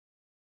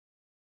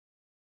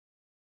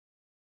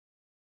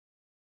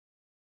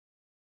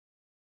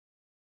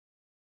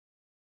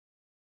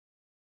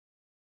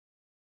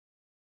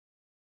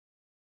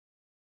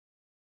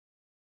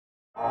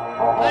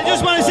I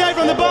just want to say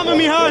from the bottom of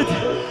my heart,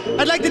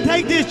 I'd like to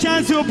take this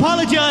chance to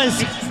apologize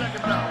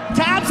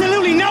to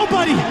absolutely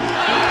nobody.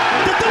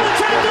 The double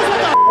champ does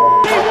what the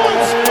he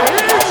wants.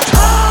 It's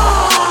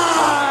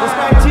time! This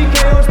guy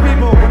TKOs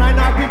people. When I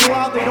knock people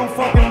out, they don't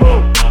fucking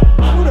move.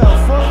 Who the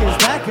fuck is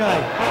that guy?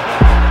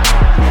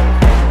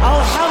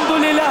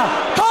 Alhamdulillah.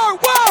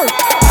 Hard work!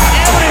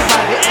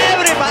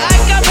 Everybody, I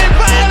come in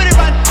for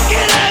everybody.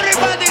 Get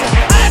everybody.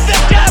 I'm the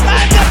champ,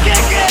 I'm the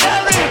king, get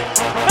everybody.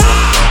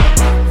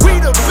 We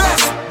the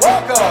best.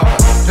 Welcome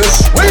to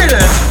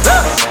Sweden's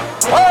best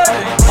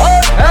fighting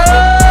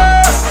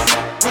podcast,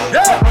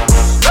 gentlemannen.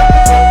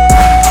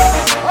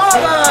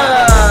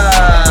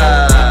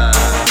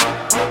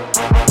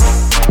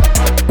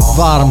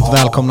 Varmt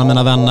välkomna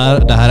mina vänner.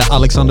 Det här är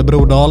Alexander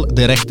Brodal,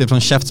 direkt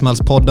ifrån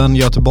Käftsmällspodden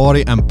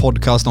Göteborg, en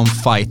podcast om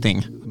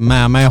fighting.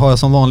 Med mig har jag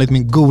som vanligt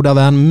min goda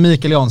vän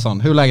Michael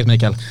Jansson. Hur är läget,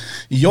 Michael?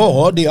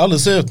 Ja, det är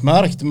alldeles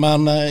utmärkt,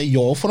 men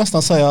jag får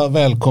nästan säga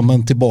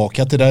välkommen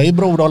tillbaka till dig,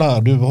 Brodal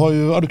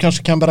här. Du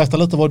kanske kan berätta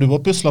lite vad du har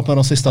pysslat med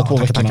de sista 2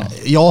 veckorna. Tackar.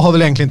 Jag har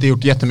väl egentligen inte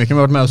gjort jättemycket, men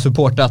jag har varit med och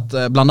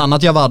supportat bland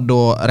annat Javad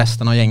och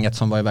resten av gänget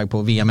som var iväg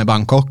på VM i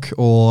Bangkok,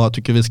 och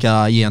tycker vi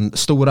ska ge en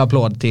stor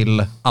applåd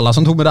till alla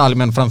som tog medalj,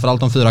 men framförallt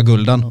de 4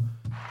 gulden.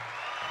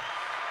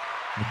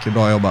 Mycket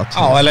bra jobbat.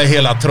 Ja, eller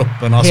hela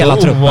truppen. Alltså, hela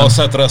truppen.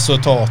 Oavsett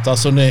resultat.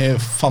 Alltså, ni är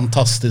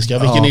fantastiska.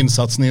 Vilken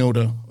insats ni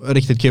gjorde.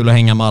 Riktigt kul att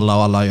hänga med alla,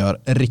 och alla gör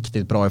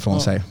riktigt bra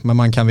ifrån sig. Men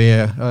man kan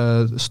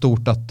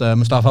stort att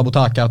Mustafa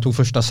Botaka tog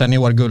första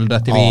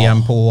seniorguldet i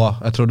VM på,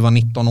 jag tror det var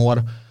 19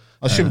 år.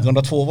 Ja,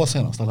 2002 var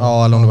senast. Eller?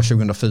 Ja, eller om det var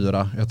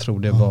 2004. Jag tror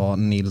det var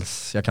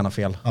Nils, jag kan ha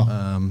fel.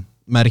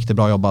 Men riktigt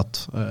bra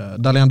jobbat.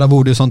 Dalian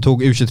Davoudi som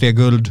tog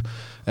U23-guld.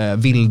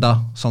 Vilda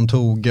som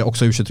tog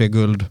också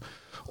U23-guld.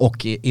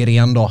 Och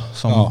Irene då,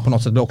 som på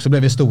något sätt också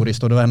blev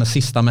historiskt, och det var hennes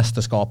sista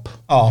mästerskap.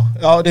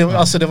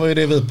 Det var ju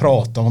det vi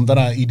pratade om, den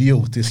här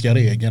idiotiska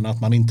regeln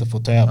att man inte får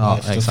tävla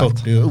efter exakt.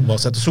 40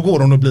 oavsett. Så går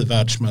hon att bli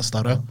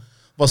världsmästare.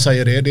 Vad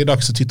säger det? Det är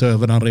dags att titta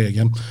över den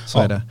regeln. Så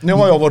är det. Nu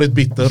har jag varit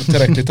bitter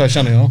tillräckligt här,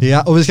 känner jag.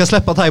 Ja, och vi ska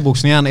släppa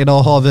thaiboxningen.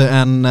 Idag har vi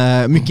en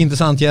mycket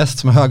intressant gäst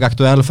som är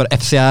högaktuell för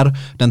FCR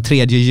den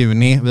 3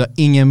 juni. Vi har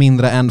ingen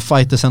mindre än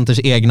Fighter Centers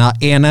egna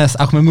Enes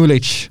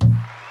Ahmemulic.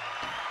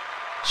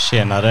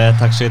 Tjenare,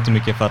 tack så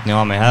jättemycket för att ni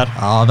har mig här.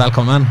 Ja,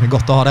 välkommen. Det är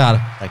gott att ha dig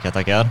här.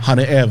 Tackar. Han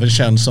är även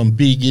känd som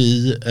Big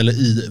E, eller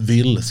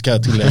I-Will, ska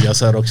jag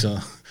tilläggas här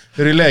också.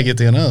 Hur är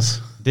läget, Enes?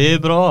 Det är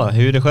bra,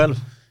 hur är det själv?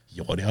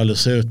 Ja, det är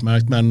alldeles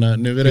utmärkt, men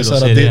nu är det så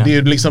här att det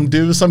är liksom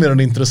du som är den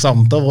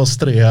intressanta av oss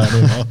 3 här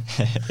nu, va?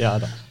 Ja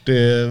då.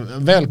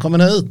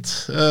 Välkommen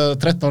hit,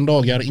 13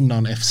 dagar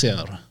innan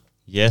FCR.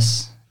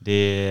 Yes,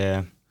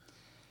 det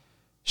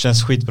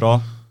känns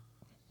skitbra.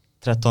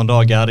 13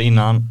 dagar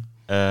innan.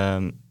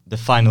 The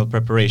final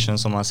preparation,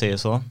 som man säger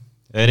så.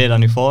 Jag är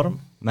redan i form,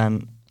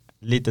 men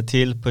lite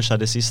till, pusha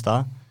det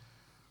sista.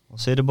 Och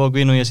så är det bara att gå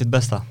in och ge sitt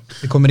bästa.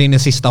 Det kommer in i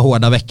sista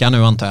hårda veckan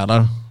nu, antar jag,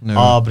 där? Nu.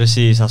 Ja,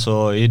 precis.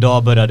 Alltså,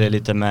 idag började det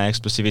lite med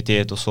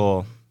explosivitet och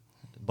så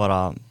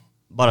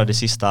bara det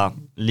sista.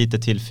 Lite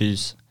till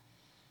fys.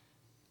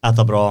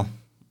 Äta bra.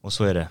 Och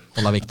så är det.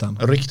 Hålla vikten.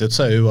 Ryktet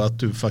säger ju att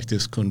du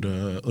faktiskt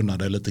kunde unna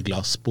dig lite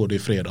glass både i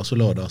fredags och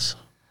lördags.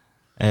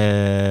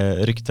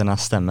 Ryktena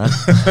stämmer.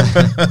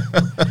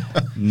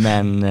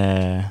 Men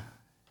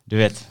du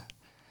vet,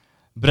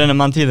 bränner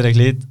man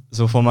tillräckligt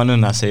så får man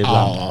unna sig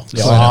ibland.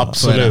 Ja,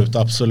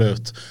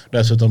 absolut.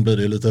 Dessutom blir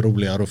det lite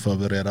roligare att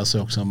förbereda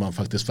sig också om man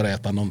faktiskt får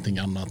äta någonting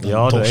annat än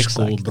torsk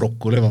och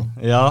broccoli, va?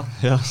 Ja,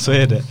 så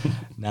är det.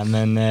 Nej,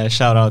 men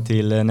shoutout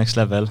till Next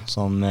Level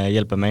som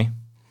hjälper mig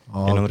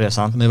genom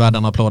resan. Ni är värda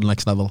en applåd,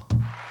 Next Level.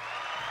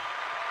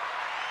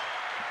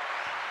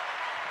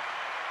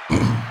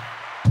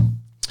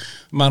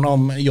 Men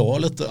om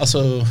jag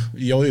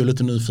jag är ju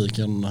lite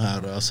nyfiken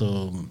här,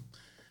 alltså,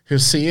 hur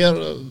ser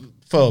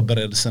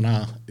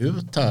förberedelserna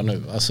ut här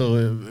nu? Alltså,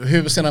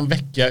 hur ser en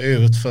vecka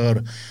ut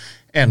för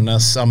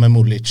Enes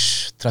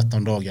Ahmemulic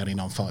 13 dagar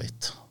innan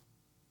fight?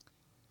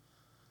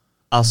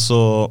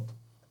 Alltså,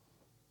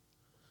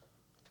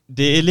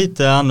 det är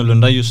lite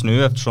annorlunda just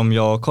nu eftersom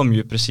jag kom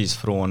ju precis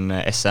från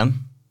SM.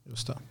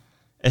 Just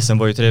det. SM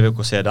var ju 3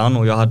 veckor sedan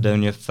och jag hade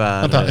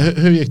ungefär... Vänta,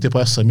 hur gick det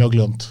på SM? Jag har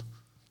glömt.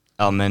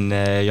 Ja, men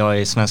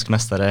jag är svensk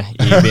mästare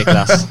i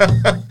B-klass.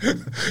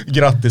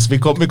 Grattis, vi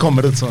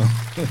kommer dit så.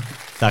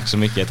 Tack så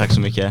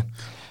mycket.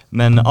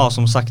 Men ja,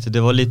 som sagt,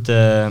 det var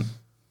lite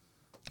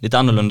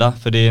annorlunda,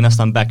 för det är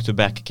nästan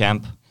back-to-back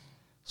camp.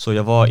 Så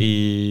jag var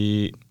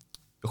i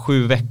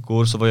 7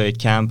 veckor så var jag i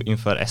camp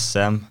inför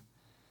SM.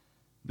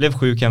 Blev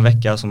sjuk en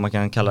vecka, som man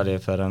kan kalla det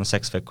för en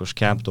 6 veckors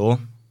camp då.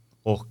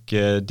 Och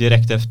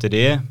direkt efter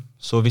det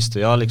så visste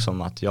jag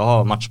liksom att jag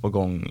har match på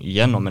gång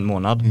igen om en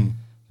månad.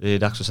 Det är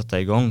dags att sätta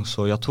igång.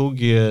 Så jag tog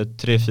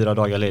 3-4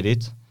 dagar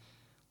ledigt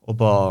och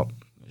bara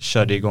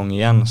körde igång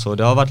igen. Så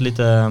det har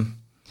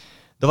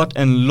varit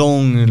en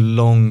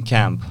lång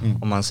camp,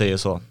 om man säger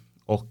så.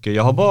 Och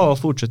jag har bara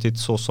fortsatt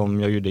så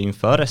som jag gjorde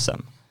inför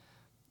SM.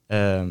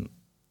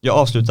 Jag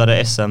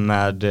avslutade SM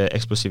med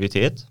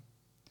explosivitet.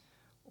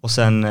 Och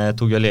sen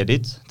tog jag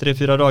ledigt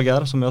 3-4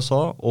 dagar som jag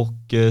sa.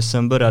 Och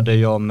sen började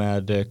jag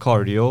med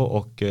cardio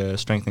och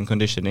strength and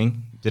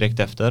conditioning direkt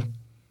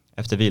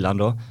efter vilan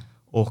då.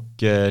 Och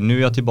nu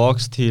är jag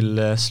tillbaks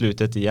till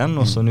slutet igen.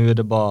 Och så nu är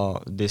det bara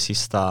det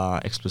sista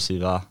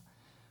explosiva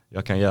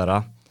jag kan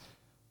göra.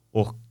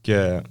 Och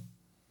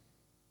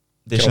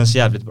det känns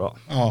jävligt bra.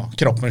 Ja,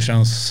 kroppen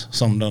känns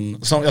som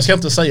jag ska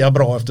inte säga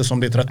bra eftersom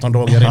det är 13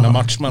 dagar innan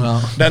match,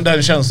 men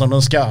den känns som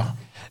den ska.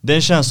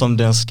 Den känns som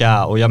den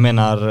ska, och jag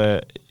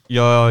menar,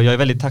 jag är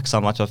väldigt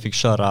tacksam att jag fick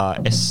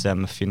köra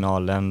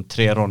SM-finalen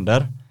 3 ronder.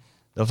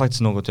 Det var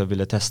faktiskt något jag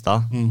ville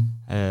testa.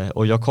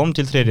 Och jag kom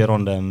till 3:e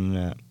ronden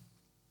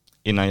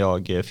innan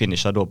jag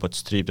finishade då på ett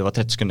stryp. Det var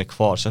 30 sekunder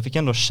kvar, så jag fick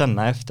ändå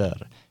känna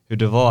efter hur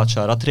det var att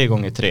köra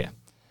 3x3.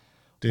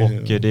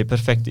 Och det är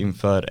perfekt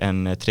inför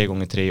en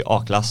 3x3 i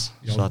A-klass.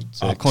 Ja,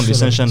 så att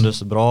kondisen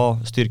kändes bra,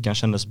 styrkan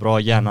kändes bra,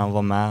 hjärnan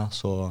var med,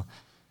 så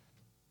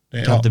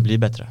det kan inte bli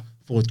bättre.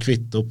 Få ett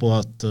kvitto på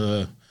att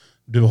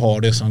du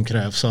har det som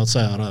krävs så att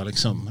säga,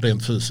 liksom,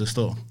 rent fysiskt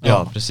då.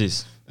 Ja,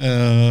 precis.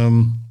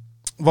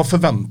 Vad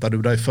förväntar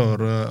du dig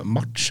för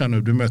matchen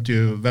nu? Du möter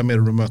ju, vem är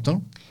det du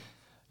möter?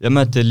 Jag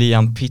möter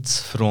Liam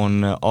Pitts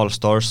från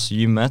Allstars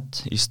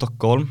gymmet i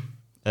Stockholm.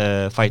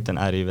 Fighten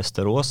är i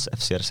Västerås,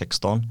 FCR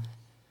 16.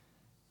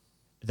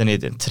 Den är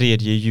den 3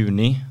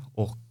 juni,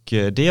 och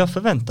det jag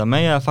förväntar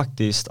mig är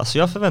faktiskt, alltså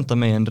jag förväntar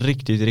mig en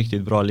riktigt,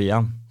 riktigt bra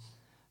Liam.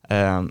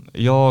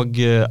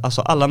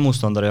 Alltså alla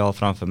motståndare jag har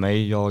framför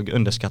mig, jag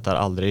underskattar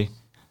aldrig,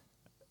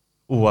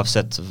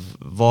 oavsett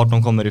vart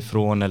de kommer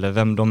ifrån eller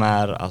vem de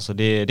är. Alltså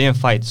det är en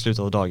fight i slutet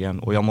av dagen,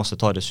 och jag måste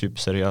ta det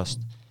superseriöst.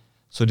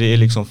 Så det är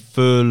liksom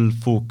full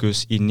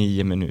fokus i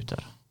 9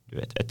 minuter. Du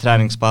vet, ett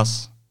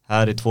träningspass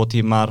här i 2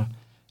 timmar,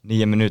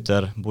 9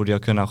 minuter borde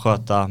jag kunna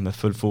sköta med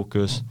full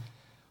fokus.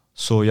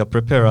 Så jag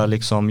preparar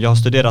liksom, jag har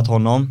studerat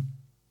honom.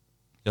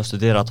 Jag har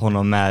studerat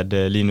honom med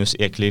Linus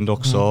Eklind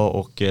också,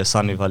 och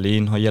Sanny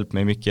Wallin har hjälpt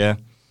mig mycket.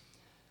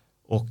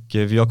 Och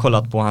vi har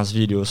kollat på hans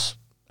videos,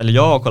 eller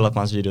jag har kollat på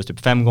hans videos typ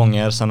 5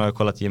 gånger. Sen har jag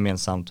kollat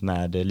gemensamt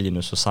med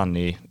Linus och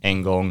Sanny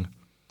 1 gång.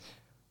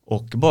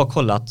 Och bara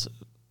kollat,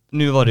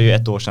 nu var det ju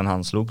 1 år sedan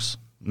han slogs.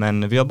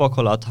 Men vi har bara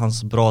kollat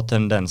hans bra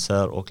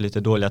tendenser och lite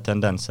dåliga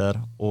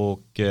tendenser.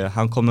 Och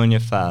han kommer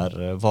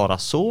ungefär vara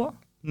så,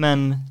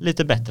 men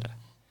lite bättre.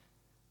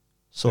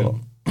 Så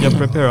jag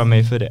preparar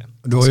mig för det.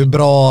 Du har ju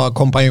bra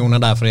kompanjoner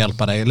där för att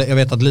hjälpa dig. Jag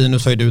vet att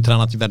Linus har ju du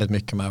tränat väldigt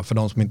mycket med. För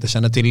de som inte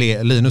känner till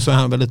Linus, så är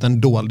han väl lite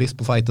en doldis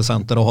på Fighter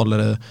Center och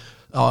håller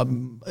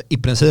i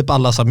princip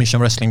alla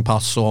submission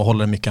wrestling-pass och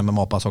håller mycket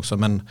MMA-pass också.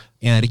 Men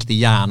är en riktig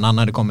hjärna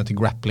när det kommer till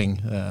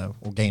grappling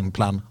och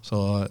gameplan.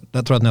 Så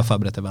det tror jag att ni har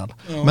förberett er väl.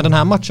 Ja. Men den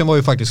här matchen var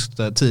ju faktiskt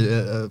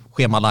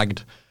schemalagd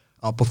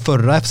på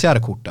förra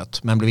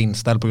FCR-kortet, men blev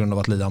inställd på grund av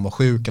att Liam var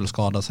sjuk eller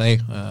skadade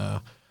sig.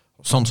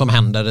 Sånt som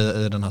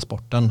händer i den här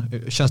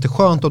sporten. Känns det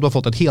skönt att du har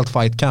fått ett helt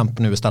fight camp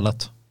nu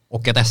istället?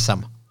 Och ett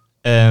SM?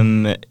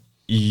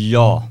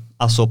 Ja,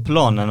 alltså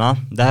planerna,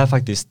 det här är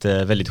faktiskt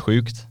väldigt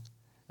sjukt.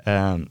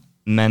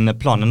 Men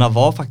planerna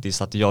var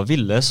faktiskt att jag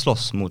ville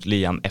slåss mot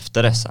Liam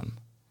efter SM.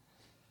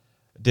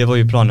 Det var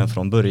ju planen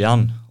från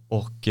början.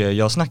 Och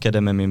jag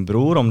snackade med min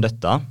bror om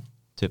detta.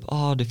 Typ,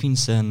 det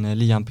finns en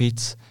Liam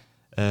Pitts.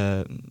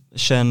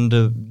 Känd,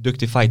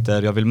 duktig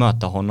fighter, jag vill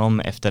möta honom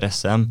efter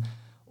SM.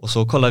 Och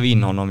så kollar vi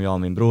in honom, jag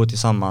och min bror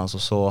tillsammans.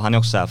 Och så, han är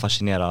också så här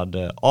fascinerad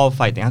av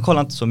fighting. Han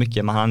kollar inte så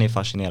mycket, men han är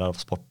fascinerad av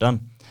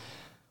sporten.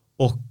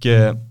 Och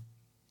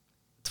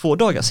 2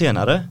 dagar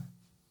senare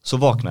så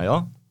vaknar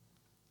jag.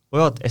 Och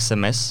jag har ett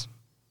sms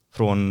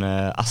från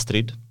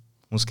Astrid.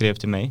 Hon skrev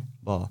till mig.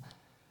 Bara,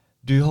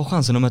 du har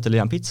chansen att möta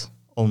Liam Pitts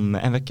om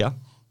 1 vecka.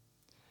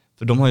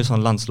 För de har ju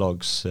sån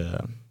landslags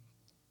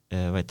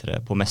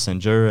på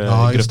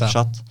Messenger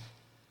gruppchatt.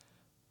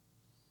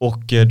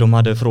 Och de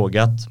hade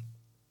frågat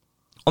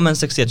om en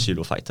 61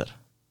 kilo fighter.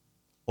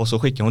 Och så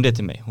skickade hon det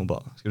till mig. Hon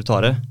bara, ska du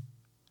ta det?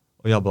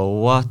 Och jag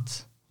bara,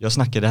 what? Jag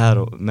snackade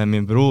här med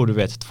min bror, du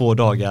vet, 2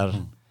 dagar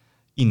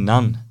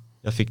innan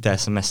jag fick det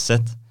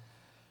smset.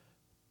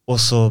 Och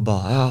så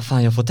bara,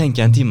 fan, jag får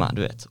tänka 1 timme,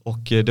 du vet. Och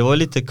det var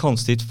lite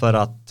konstigt för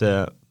att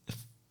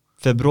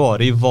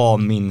februari var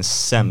min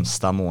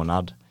sämsta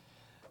månad.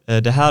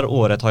 Det här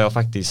året har jag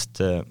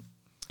faktiskt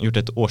gjort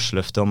ett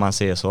årslöfte, om man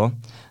säger så.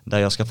 Där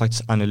jag ska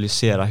faktiskt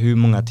analysera hur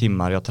många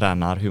timmar jag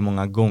tränar, hur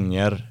många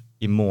gånger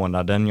i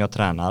månaden jag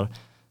tränar.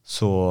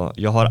 Så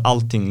jag har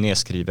allting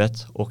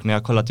nedskrivet, och när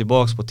jag kollar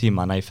tillbaks på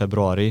timmarna i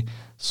februari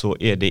så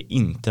är det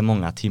inte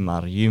många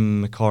timmar.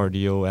 Gym,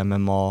 cardio,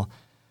 MMA.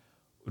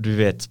 Och du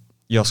vet,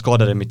 jag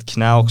skadade mitt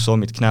knä också,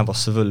 mitt knä var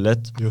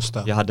svullet. Just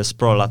det. Jag hade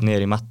sprawlat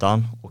ner i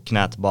mattan och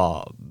knät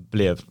bara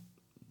blev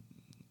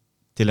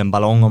till en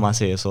ballong, om man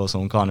säger så,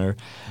 som Connor.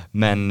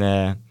 Men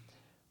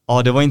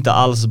det var inte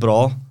alls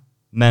bra.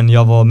 Men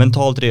jag var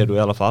mentalt redo i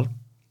alla fall.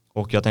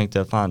 Och jag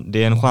tänkte, fan,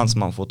 det är en chans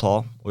man får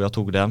ta. Och jag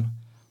tog den.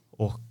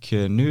 Och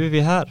nu är vi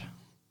här.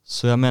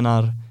 Så jag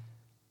menar,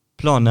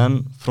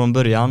 planen från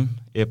början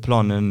är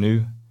planen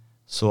nu.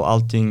 Så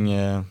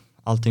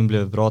allting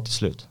blev bra till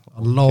slut.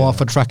 Law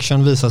of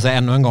attraction visar sig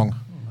ännu en gång.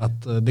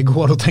 Att det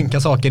går att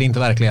tänka saker, inte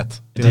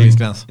verklighet. Det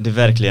är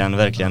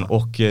verkligen.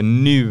 Och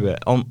nu,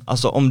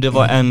 om det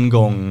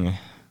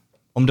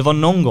var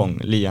någon gång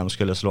Liam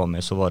skulle slå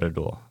mig så var det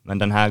då. Men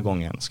den här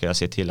gången ska jag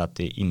se till att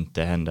det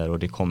inte händer och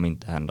det kommer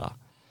inte hända.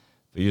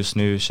 För just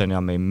nu känner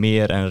jag mig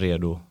mer än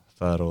redo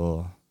för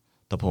att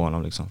ta på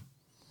honom liksom.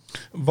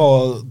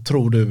 Vad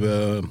tror du,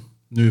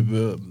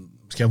 nu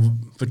ska jag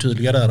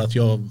förtydliga där att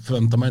jag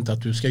förväntar mig inte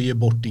att du ska ge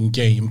bort din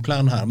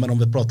gameplan här, men om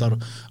vi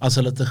pratar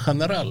alltså lite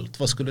generellt,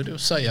 vad skulle du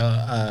säga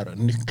är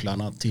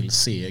nycklarna till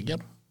seger?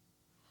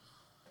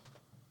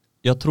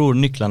 Jag tror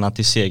nycklarna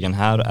till segern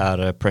här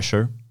är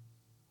pressure.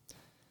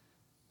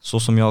 Så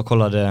som jag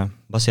kollade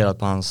baserat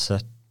på hans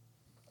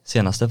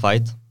senaste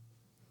fight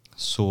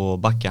så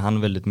backar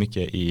han väldigt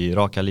mycket i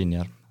raka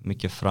linjer.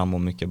 Mycket fram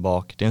och mycket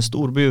bak. Det är en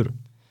stor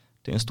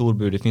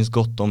bur. Det finns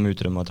gott om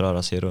utrymme att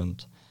röra sig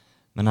runt.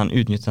 Men han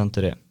utnyttjar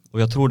inte det.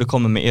 Och jag tror det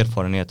kommer med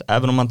erfarenhet.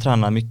 Även om man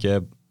tränar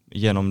mycket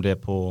genom det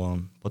på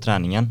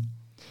träningen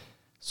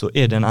så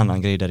är det en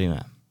annan grej där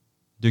inne.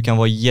 Du kan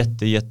vara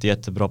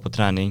jättebra på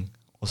träning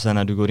och sen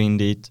när du går in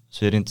dit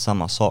så är det inte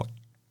samma sak.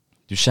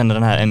 Du känner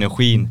den här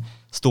energin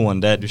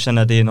stående. Du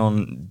känner att det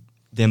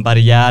är en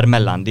barriär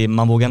mellan.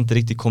 Man vågar inte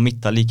riktigt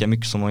committa lika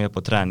mycket som man gör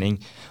på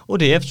träning. Och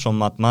det är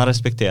eftersom att man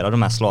respekterar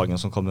de här slagen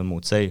som kommer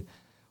mot sig.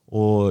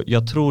 Och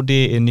jag tror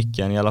det är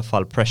nyckeln, i alla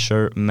fall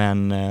pressure.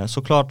 Men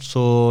såklart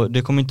så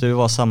det kommer inte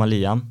vara samma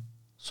Liam.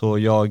 Så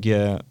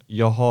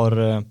jag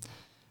har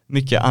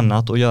mycket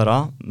annat att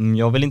göra.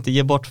 Jag vill inte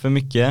ge bort för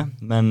mycket.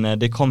 Men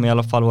det kommer i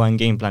alla fall vara en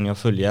gameplan jag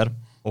följer.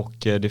 Och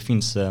det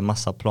finns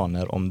massa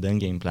planer om den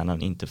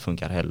gameplanen inte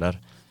funkar heller.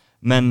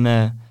 Men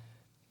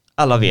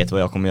alla vet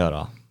vad jag kommer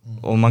göra.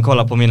 Om man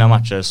kollar på mina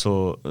matcher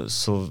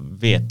så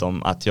vet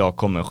de att jag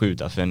kommer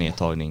skjuta för en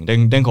nedtagning.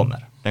 Den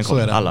kommer,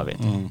 alla vet.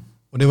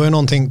 Och det var ju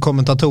någonting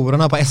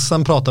kommentatorerna på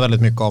SM pratade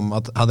väldigt mycket om,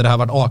 att hade det här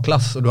varit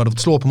A-klass och du hade fått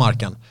slå på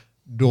marken,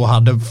 då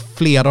hade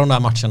flera av de här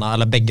matcherna,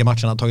 eller bägge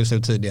matcherna, tagits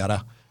ut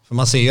tidigare. För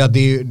man ser ju att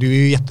du är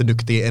ju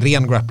jätteduktig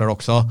ren grappler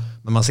också,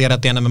 men man ser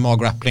att det är en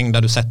MMA-grappling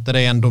där du sätter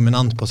dig i en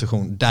dominant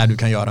position där du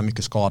kan göra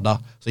mycket skada.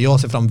 Så jag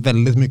ser fram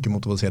väldigt mycket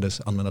mot att se dig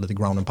använda lite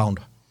ground and pound.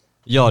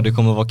 Ja, det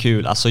kommer vara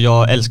kul. Alltså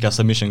jag älskar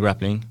submission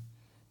grappling.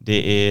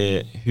 Det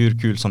är hur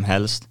kul som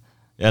helst.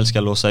 Jag älskar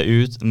att låsa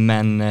ut,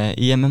 men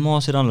i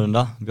MMA ser det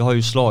annorlunda. Vi har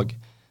ju slag.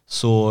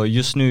 Så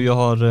just nu jag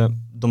har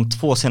de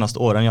 2 senaste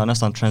åren jag har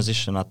nästan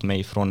transitionat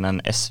mig från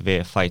en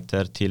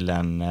SV-fighter till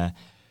en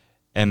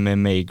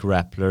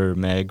MMA-grappler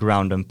med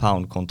ground and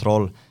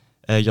pound-kontroll.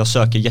 Jag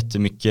söker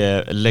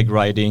jättemycket leg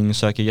riding,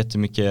 söker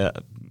jättemycket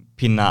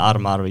pinna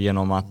armar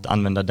genom att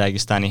använda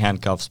Dagestani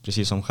handcuffs,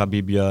 precis som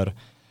Khabib gör.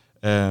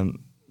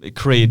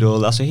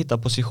 Cradle, alltså hitta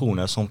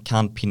positioner som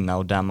kan pinna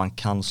och där man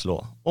kan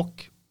slå.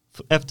 Och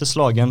efter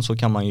slagen så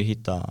kan man ju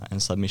hitta en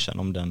submission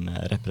om den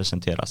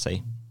representerar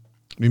sig.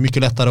 Det är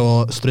mycket lättare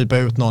att strypa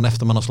ut någon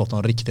efter man har slått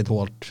någon riktigt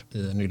hårt i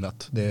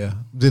nyllet.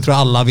 Det tror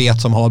jag alla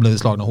vet som har blivit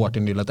slagna hårt i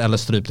nyllet, eller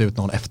strypt ut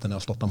någon efter när jag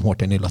har slått dem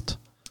hårt i nyllet.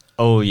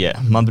 Oh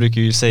yeah, man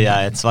brukar ju säga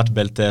att ett svart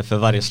bälte för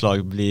varje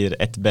slag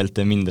blir ett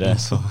bälte mindre.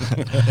 Så.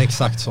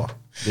 Exakt så.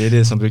 Det är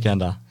det som brukar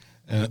hända.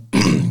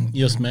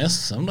 Just med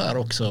SM där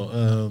också.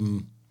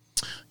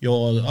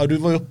 Ja, du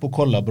var uppe och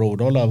kollade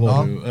Brodal där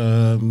var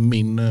du.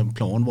 Min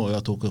plan var ju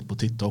att åka upp och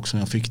titta också,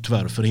 men jag fick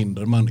tyvärr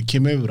förhinder. Men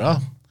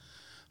Kimura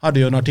hade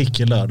ju en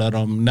artikel där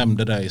de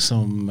nämnde dig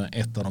som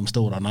ett av de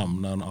stora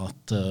namnen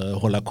att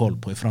hålla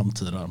koll på i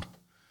framtiden.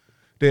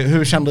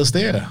 Hur kändes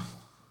det?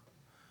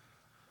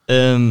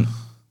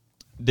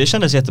 Det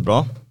kändes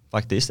jättebra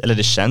faktiskt. Eller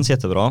det känns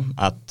jättebra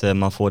att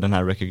man får den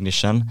här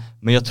recognition.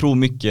 Men jag tror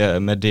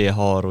mycket med det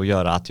har att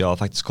göra att jag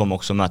faktiskt kommer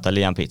också möta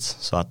Liam Pitts.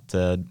 Så att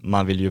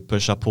man vill ju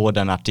pusha på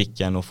den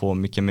artikeln och få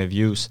mycket mer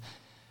views.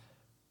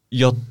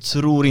 Jag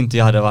tror inte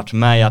jag hade varit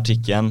med i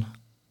artikeln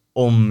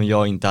om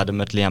jag inte hade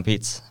mött Liam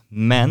Pitts.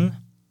 Men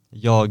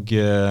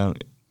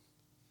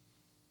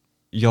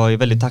jag är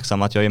väldigt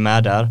tacksam att jag är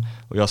med där.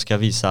 Och jag ska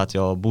visa att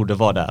jag borde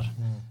vara där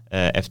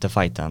efter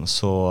fighten.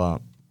 Så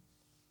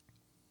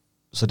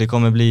det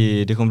kommer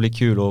bli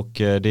kul. Och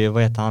det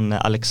vad heter han?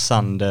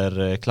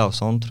 Alexander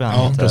Clausson tror jag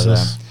han heter.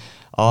 Precis.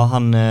 Ja,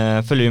 han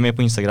följer ju med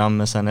på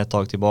Instagram sen ett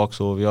tag tillbaka.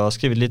 Så vi har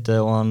skrivit lite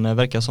och han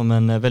verkar som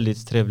en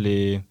väldigt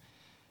trevlig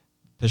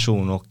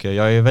person och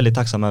jag är väldigt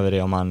tacksam över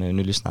det om han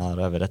nu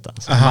lyssnar över detta.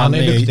 Han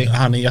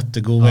är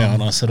jättegod med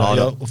honom.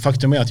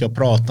 Faktum är att jag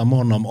pratar med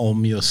honom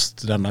om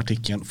just den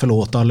artikeln.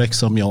 Förlåt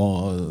Alex om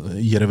jag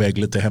ger iväg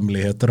lite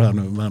hemligheter här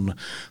nu, men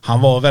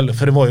han var väl,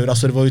 för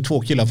det var ju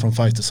 2 killar från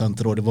Fighter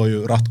Center och det var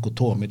ju Ratko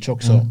Tomic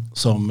också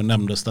som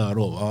nämndes där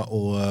då, va?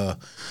 Och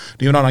det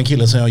är ju en annan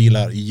kille som jag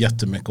gillar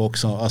jättemycket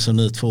också. Alltså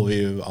ni två är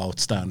ju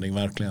outstanding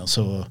verkligen,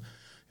 så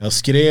jag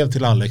skrev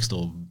till Alex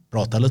då,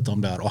 pratade lite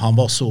om det här och han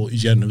var så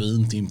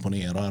genuint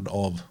imponerad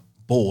av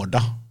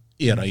båda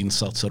era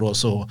insatser då.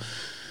 Så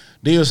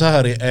det är ju så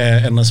här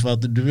Enes, för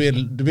att du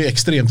är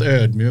extremt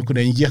ödmjuk och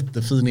det är en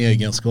jättefin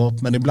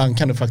egenskap, men ibland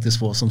kan det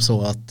faktiskt vara som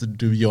så att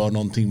du gör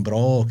någonting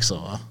bra också,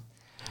 va?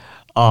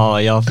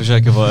 Ja, jag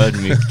försöker vara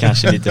ödmjuk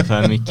kanske lite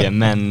för mycket,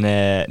 men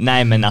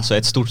nej, men alltså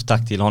ett stort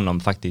tack till honom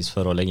faktiskt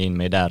för att lägga in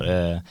mig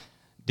där.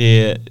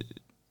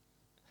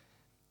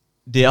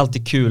 det är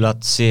alltid kul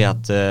att se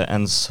att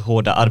ens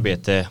hårda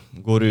arbete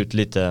går ut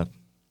lite,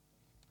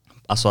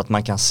 alltså att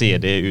man kan se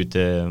det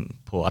ute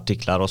på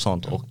artiklar och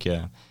sånt, och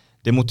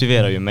det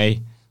motiverar ju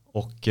mig,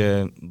 och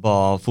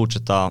bara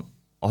fortsätta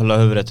hålla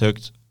huvudet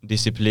högt,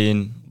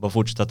 disciplin, bara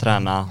fortsätta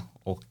träna,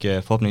 och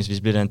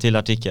förhoppningsvis blir det en till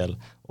artikel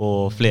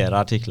och flera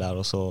artiklar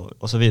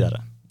och så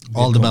vidare.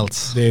 All the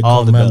belts. Det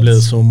kommer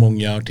bli så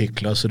många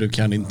artiklar så du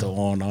kan inte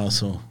ana.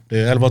 Alltså.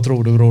 Eller vad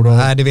tror du, Brodal?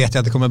 Nej, det vet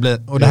jag att det kommer bli.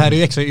 Och det här är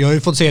ju extra, jag har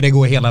ju fått se det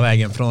gå hela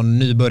vägen från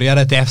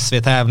nybörjare till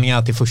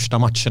SV-tävlingar till första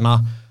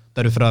matcherna,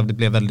 där du för övrigt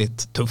blev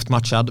väldigt tufft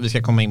matchad. Vi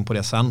ska komma in på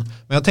det sen. Men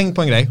jag har tänkt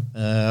på en grej.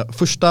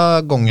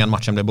 Första gången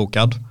matchen blev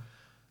bokad,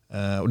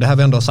 och det här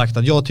vi ändå har sagt,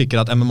 att jag tycker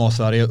att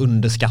MMA-Sverige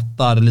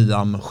underskattar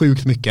Liam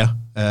sjukt mycket,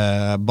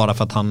 bara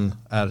för att han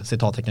är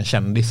citattecken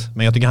kändis.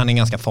 Men jag tycker han är en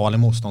ganska farlig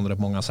motståndare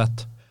på många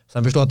sätt.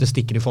 Sen förstår jag att det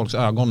sticker i folks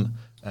ögon.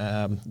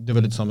 Det är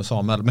väl lite som med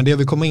Samuel. Men det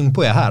vi kommer in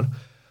på är här.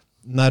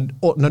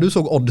 När du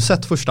såg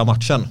oddset första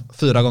matchen,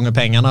 4 gånger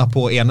pengarna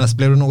på Enes,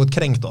 blev du något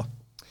kränkt då?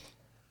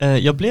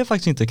 Jag blev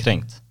faktiskt inte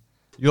kränkt.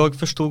 Jag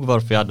förstod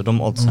varför jag hade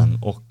de oddsen.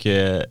 Och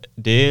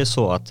det är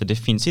så att det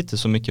finns inte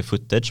så mycket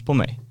footage på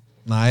mig.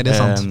 Nej, det är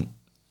sant.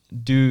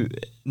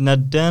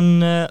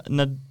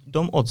 När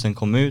de oddsen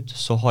kom ut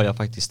så har jag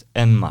faktiskt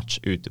en match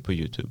ute på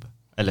YouTube.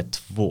 Eller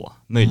 2,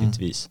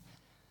 möjligtvis.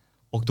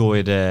 Och då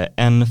är det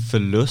en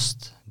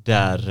förlust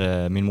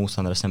där min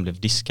motståndare sen blev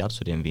diskad,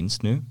 så det är en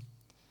vinst nu.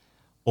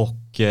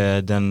 Och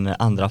den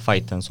andra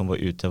fighten som var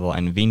ute var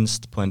en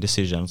vinst på en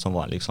decision som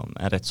var liksom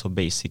en rätt så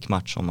basic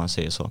match, om man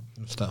säger så.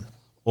 Just det.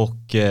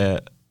 Och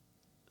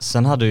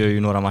sen hade jag ju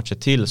några matcher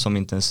till som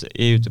inte ens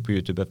är ute på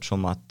YouTube,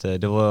 eftersom att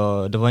det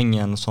var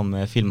ingen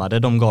som filmade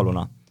de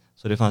galorna.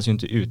 Så det fanns ju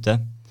inte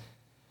ute.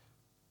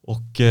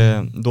 Och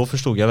då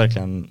förstod jag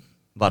verkligen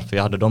varför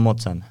jag hade de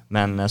oddsen.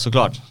 Men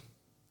såklart,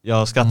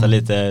 jag skrattade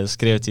lite,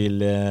 skrev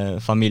till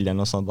familjen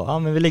och sånt, bara,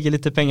 men vi lägger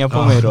lite pengar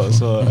på mig då,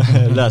 så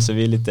löser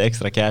vi lite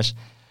extra cash.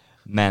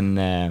 Men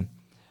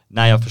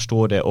nej, jag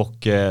förstår det,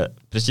 och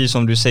precis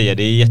som du säger,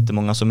 det är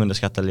jättemånga som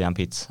underskattar Liam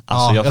Pitts.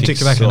 Alltså, jag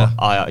tycker verkligen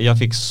det. Jag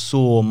fick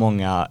så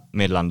många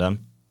meddelanden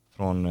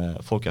från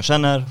folk jag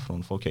känner,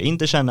 från folk jag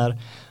inte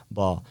känner,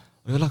 bara,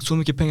 jag har lagt så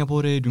mycket pengar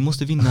på dig, du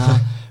måste vinna,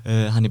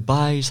 han är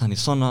bajs, han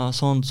är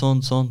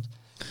sånt.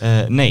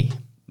 Nej.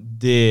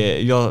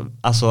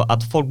 Alltså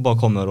att folk bara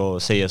kommer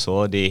och säger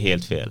så, det är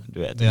helt fel, du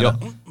vet.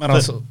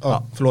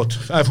 Förlåt,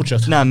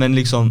 fortsätt. Nej, men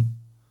liksom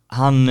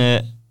han,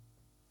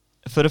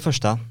 för det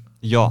första,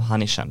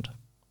 han är känd.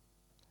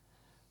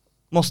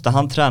 Måste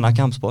han träna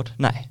kampsport?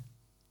 Nej.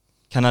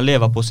 Kan han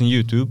leva på sin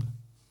YouTube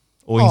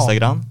och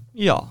Instagram?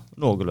 Ja,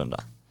 någorlunda.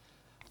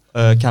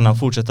 Kan han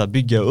fortsätta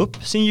bygga upp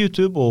sin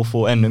YouTube och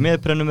få ännu mer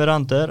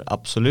prenumeranter?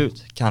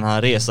 Absolut. Kan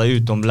han resa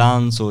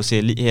utomlands och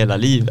se hela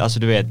liv, alltså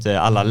du vet,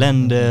 alla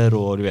länder,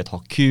 och du vet, ha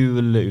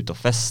kul, ut och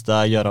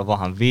festa, göra vad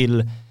han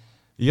vill?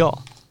 Ja.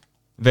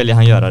 Väljer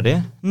han göra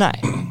det?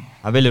 Nej.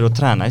 Han väljer att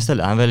träna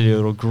istället. Han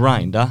väljer att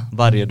grinda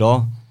varje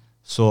dag.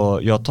 Så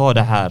jag tar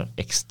det här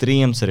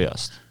extremt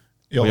seriöst.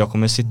 Ja. Och jag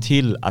kommer se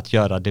till att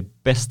göra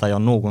det bästa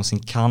jag någonsin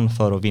kan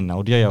för att vinna,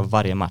 och det gör jag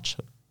varje match.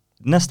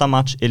 Nästa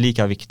match är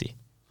lika viktig.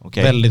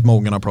 Okay. Väldigt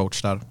mogen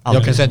approach där.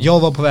 Jag kan säga att jag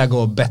var på väg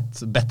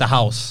att betta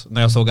house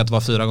när jag såg att det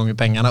var 4 gånger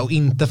pengarna, och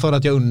inte för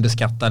att jag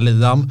underskattar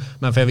Liam,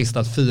 men för jag visste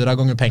att 4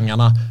 gånger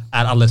pengarna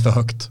är alldeles för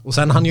högt. Och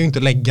sen hann jag ju inte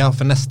lägga,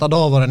 för nästa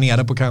dag var det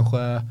nere på kanske,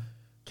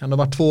 kan det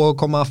vara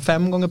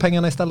 2,5 gånger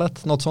pengarna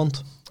istället, något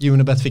sånt.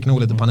 Unibet fick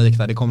nog lite panik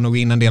där, det kommer nog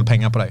in en del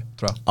pengar på dig,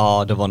 tror jag.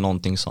 Ja, det var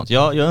någonting sånt.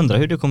 Jag undrar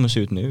hur det kommer se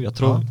ut nu.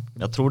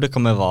 Jag tror det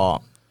kommer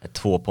vara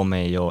 2 på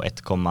mig och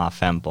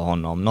 1,5 på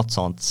honom, något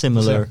sånt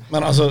similar.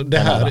 Men alltså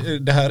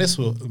det här är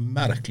så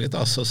märkligt,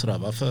 alltså sådär,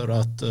 va? För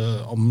att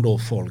om då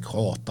folk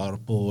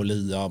hatar på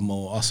Liam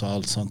och alltså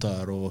allt sånt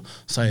där, och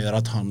säger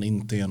att han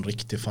inte är en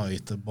riktig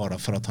fighter bara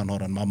för att han har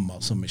en mamma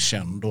som är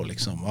känd då,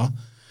 liksom, va?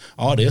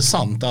 Ja, det är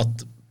sant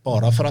att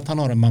bara för att han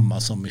har en mamma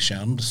som är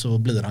känd så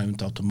blir han ju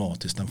inte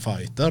automatiskt en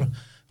fighter.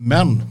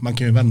 Men man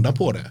kan ju vända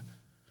på det.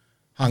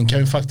 Han kan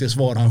ju faktiskt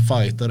vara en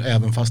fighter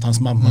även fast hans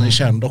mamma är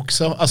känd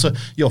också. Alltså,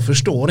 jag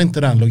förstår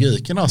inte den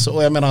logiken. Alltså.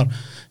 Och jag menar,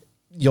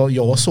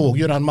 jag såg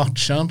ju den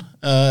matchen.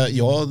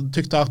 Jag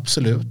tyckte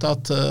absolut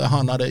att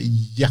han hade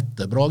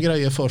jättebra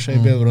grejer för sig i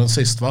buren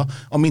sist, va?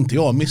 Om inte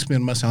jag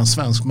missminner mig så är han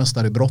svensk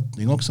mästare i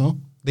brottning också.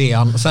 Det är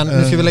han. Sen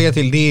nu ska vi lägga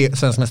till, det är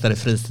svensk mästare i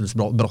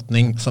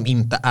fristilsbrottning som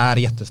inte är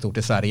jättestort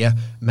i Sverige,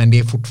 men det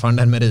är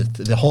fortfarande en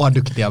merit. Det har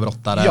duktiga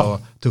brottare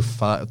och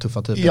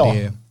tuffa typer. Ja,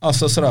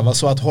 alltså sådär, va?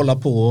 Så att hålla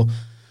på,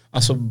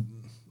 alltså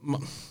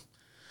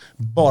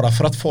bara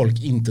för att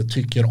folk inte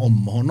tycker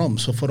om honom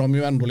så får de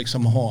ju ändå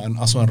liksom ha en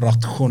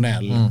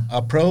rationell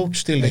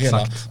approach till det hela.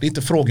 Det är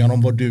inte frågan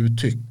om vad du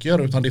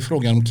tycker, utan det är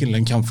frågan om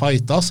killen kan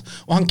fightas,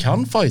 och han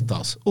kan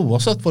fightas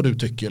oavsett vad du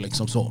tycker,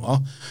 liksom så,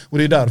 va? Och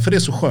det är därför det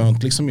är så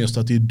skönt liksom just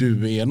att det är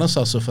du, Enes,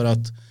 alltså, för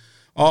att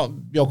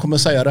jag kommer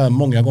säga det här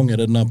många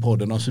gånger i den här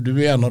podden, alltså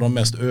du är en av de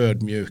mest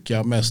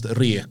ödmjuka, mest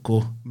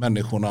reko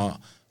människorna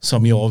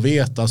som jag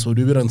vet, alltså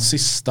du är den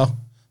sista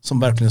som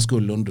verkligen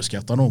skulle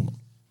underskatta någon.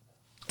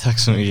 Tack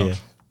så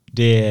mycket.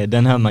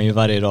 Den hör man ju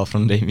varje dag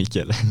från dig,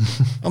 Mikael.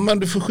 Ja, men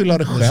du får skylla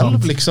dig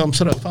själv liksom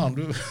sådär, fan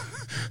du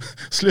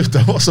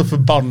sluta vara så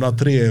förbannat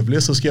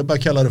trevlig, så ska jag bara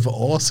kalla det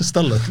för as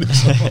istället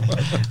liksom.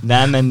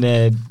 Nej, men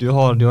du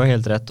har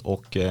helt rätt,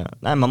 och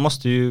nej, man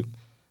måste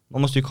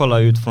ju kolla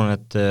ut från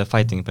ett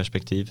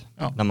fighting-perspektiv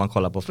när man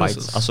kollar på fights.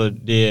 Precis. Alltså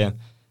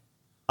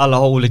alla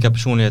har olika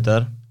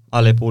personligheter,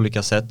 alla är på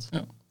olika sätt,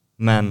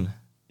 men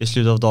i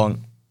slutet av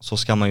dagen så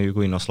ska man ju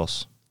gå in och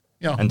slåss.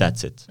 Ja. And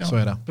that's it. Ja, så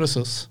är det.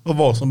 Precis. Och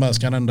vad som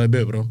helst kan hända i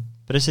buren.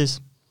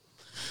 Precis.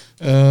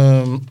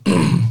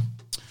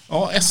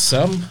 Ja,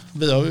 SM.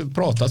 Vi har ju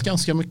pratat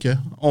ganska mycket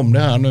om det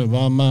här nu,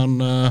 va?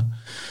 Men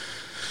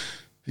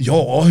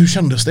ja, hur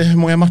kändes det? Hur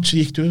många matcher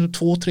gick du?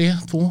 2, 3,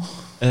 2?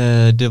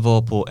 Det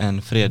var på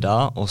en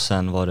fredag och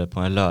sen var det på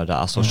en lördag,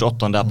 alltså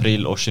 28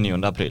 april och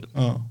 29 april.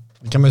 Ja.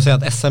 Kan man ju säga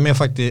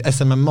att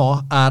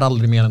SMMA är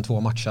aldrig mer än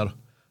 2 matcher.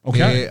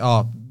 Okay.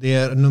 Det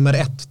är nummer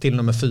 1 till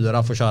nummer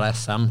 4 får köra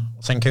SM.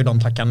 Och sen kan ju de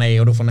tacka nej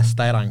och då får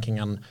nästa i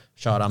rankingen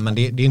köra. Men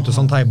det är inte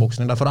som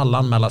thaiboxning, där får alla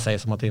anmäla sig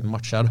som har till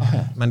matcher.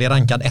 Men det är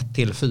rankad 1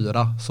 till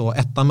 4. Så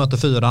 1 möter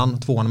 4,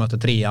 2 möter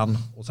 3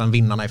 och sen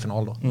vinnarna i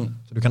final då.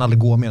 Så du kan aldrig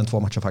gå mer än 2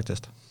 matcher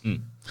faktiskt.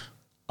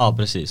 Ja,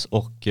 precis.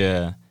 Och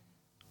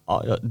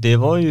det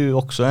var ju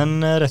också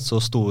en rätt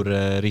så stor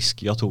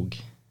risk jag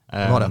tog.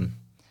 Var det?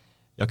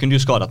 Jag kunde ju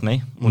skadat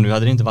mig, och nu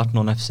hade det inte varit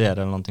någon FCR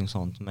eller någonting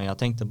sånt. Men jag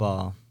tänkte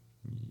bara,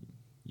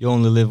 you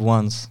only live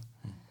once.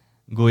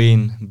 Gå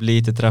in, bli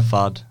lite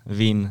träffad,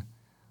 vinn,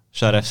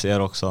 kör FCR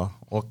också.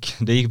 Och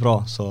det gick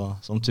bra, så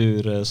som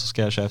tur så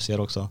ska jag köra FCR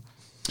också.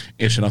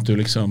 Erkänn att du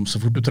liksom, så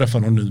fort du träffar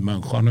någon ny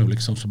människa nu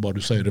liksom, så bara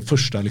du säger det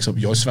första liksom,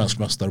 jag är svensk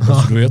mästare,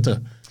 bara du vet det.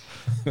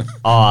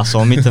 Ja, alltså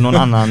om inte någon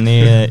annan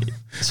är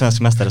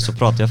svensk mästare så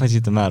pratar jag faktiskt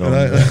inte med dem.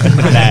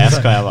 Nej, jag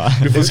skojar bara.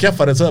 Du får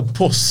skaffa dig så här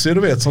posse,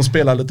 du vet, som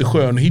spelar lite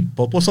skön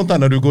hiphop och sånt där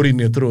när du går in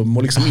i ett rum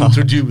och liksom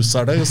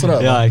introducerar dig och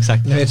sådär. Ja,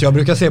 exakt. Jag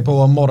brukar se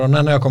på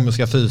morgonen när jag kommer och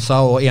ska fysa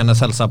och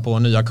Enes hälsa på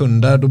nya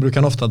kunder, då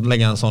brukar han ofta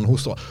lägga en sån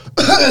hos då.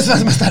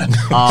 Svensk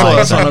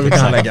mästare! Så brukar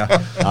han lägga.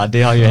 Ja,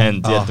 det har ju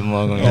hänt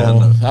jättemånga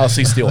gånger. Ja,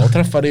 sist jag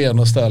träffade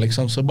Enes där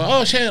liksom, så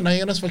bara, tjena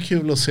Enes, vad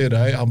kul att se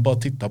dig. Han bara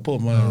tittar på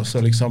mig och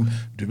så liksom,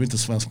 du är inte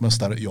svensk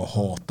mästare, jag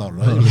hatar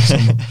dig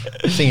liksom.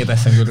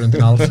 Inget SM-guld runt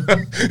in alls.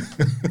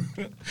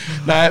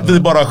 Nej, vi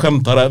bara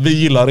skämtar. Vi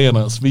gillar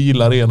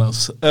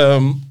Enes.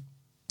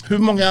 Hur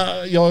många,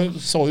 jag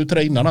sa ju till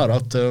dig innan här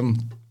att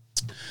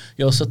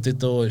jag har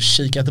suttit och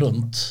kikat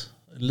runt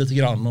lite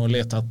grann och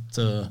letat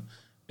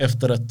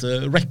efter ett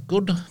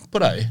record på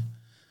dig.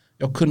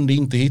 Jag kunde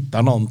inte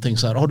hitta någonting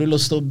så här. Har du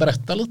lust att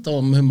berätta lite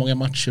om hur många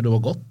matcher du har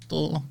gått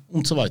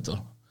och så vidare?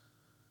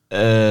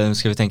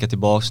 Ska vi tänka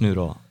tillbaks nu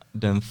då?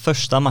 Den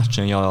första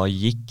matchen jag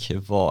gick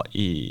var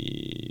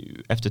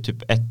efter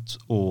typ 1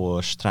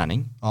 års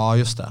träning. Ja,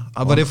 just det.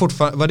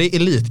 Var det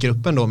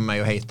elitgruppen då med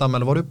mig och Heitam,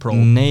 eller var du pro?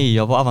 Nej,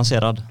 jag var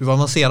avancerad. Du var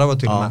avancerad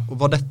till och med. Och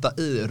var detta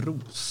i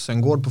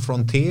Rosengård på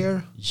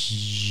Frontier?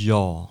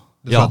 Ja.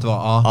 Det tror jag att det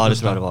var. Ja, det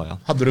tror jag det var, ja.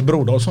 Hade du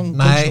Brodal som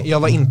Nej, jag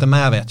var inte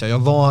med, vet jag.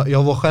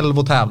 Jag var själv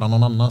och tävlade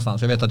någon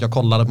annanstans. Jag vet att jag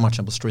kollade på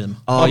matchen på stream.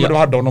 Ja, men du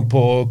hade honom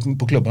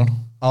på klubben?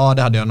 Ja,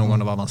 det hade jag någon gång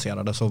när jag var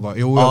avancerade. Så var,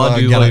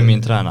 du var ju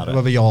min tränare. Det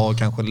var väl jag och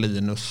kanske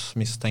Linus,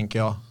 misstänker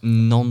jag.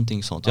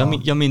 Någonting sånt.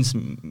 Jag minns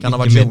kan ha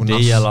varit mycket Jonas. med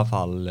dig i alla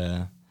fall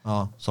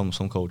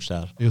som coach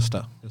där. Just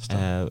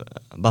det.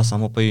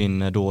 Bassam hoppade ju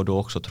in då och då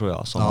också, tror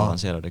jag, som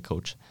avancerade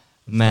coach.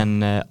 Men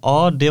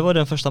det var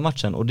den första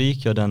matchen, och det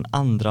gick jag den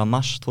 2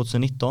 mars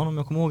 2019 om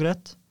jag kommer ihåg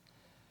rätt.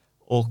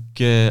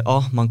 Och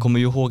man kommer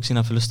ju ihåg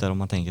sina förluster om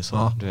man tänker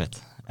så, du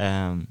vet.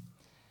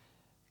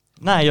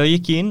 Nej, jag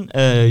gick in,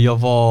 jag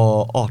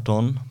var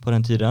 18 på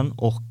den tiden,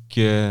 och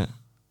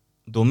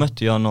då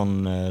mötte jag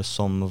någon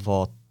som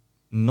var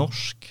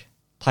norsk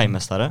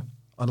thaimästare.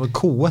 Ja, det var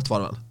K1 var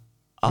det väl?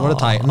 Var det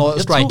thai?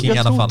 Striking i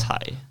alla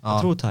fall.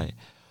 Jag tror thai.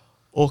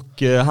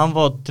 Och han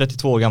var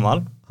 32 år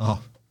gammal. Ja.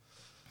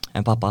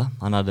 En pappa,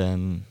 han hade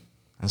en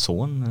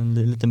son,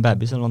 en liten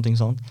bebis eller någonting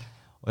sånt.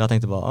 Och jag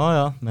tänkte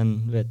bara,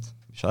 men du vet,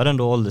 kör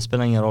ändå, ålder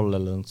spelar ingen roll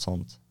eller något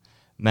sånt.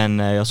 Men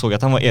jag såg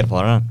att han var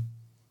erfaren.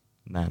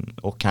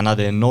 Och han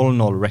hade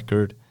 0-0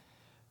 record.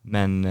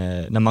 Men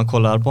när man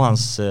kollar på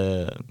hans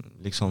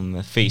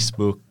liksom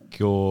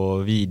Facebook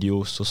och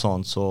videos och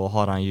sånt, så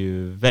har han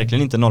ju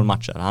verkligen inte 0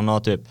 matcher. Han har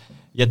typ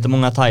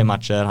jättemånga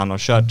thai-matcher. Han har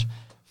kört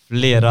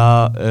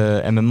flera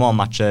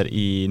MMA-matcher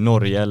i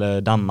Norge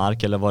eller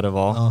Danmark eller vad det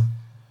var. Ja.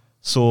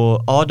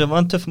 Så det var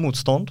en tuff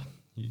motstånd.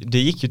 Det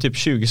gick ju typ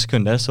 20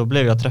 sekunder, så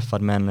blev jag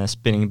träffad med en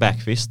spinning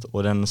backfist,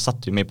 och den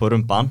satte ju mig på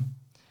rumpan.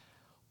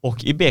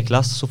 Och i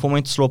B-klass så får man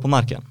inte slå på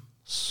marken.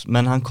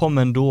 Men han kom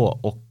ändå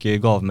och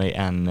gav mig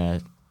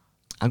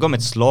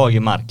ett slag i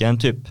marken,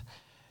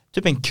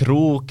 typ en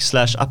krok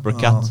 /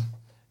 uppercut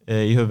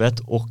i huvudet,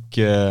 och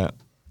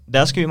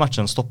där ska ju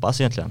matchen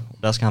stoppas egentligen.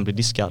 Där ska han bli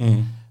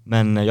diskad.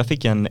 Men jag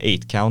fick en 8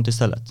 count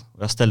istället,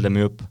 och jag ställde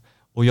mig upp,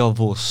 och jag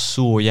var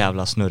så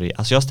jävla snurrig.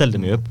 Alltså jag ställde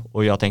mig upp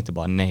och jag tänkte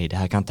bara, nej, det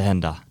här kan inte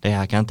hända. Det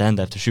här kan inte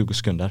hända efter 20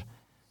 sekunder.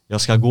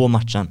 Jag ska gå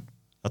matchen.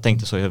 Jag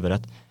tänkte så i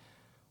huvudet.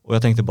 Och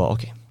jag tänkte bara,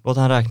 okej, låt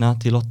han räkna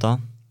till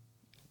 8.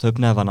 ta upp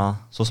nävarna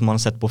så som man har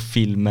sett på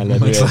film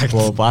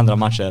eller på andra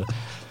matcher.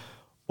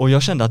 Och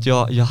jag kände att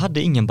jag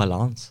hade ingen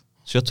balans.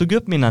 Så jag tog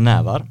upp mina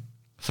nävar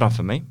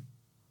framför mig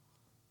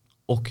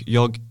och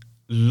jag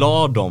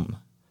la dem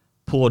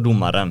på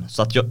domaren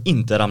så att jag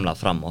inte ramlade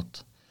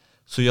framåt.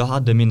 Så jag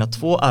hade mina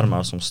 2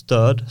 armar som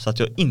stöd så att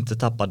jag inte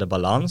tappade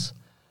balans.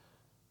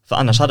 För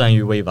annars hade han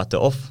ju wavat det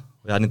off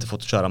och jag hade inte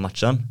fått köra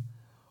matchen.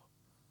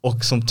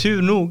 Och som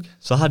tur nog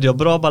så hade jag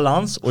bra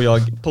balans och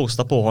jag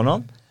postade på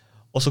honom.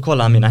 Och så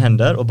kollade han mina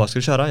händer och bara, ska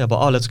vi köra? Jag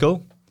bara, let's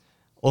go.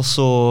 Och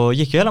så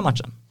gick jag hela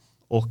matchen.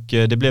 Och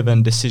det blev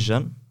en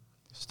decision.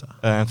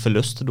 En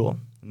förlust då.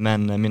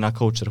 Men mina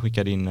coacher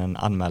skickade in en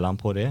anmälan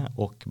på det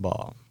och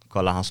bara,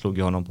 kolla, han slog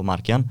ju honom på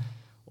marken.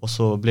 Och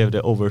så blev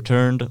det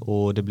overturned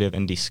och det blev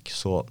en disk.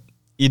 Så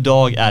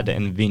idag är det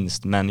en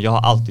vinst, men jag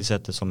har alltid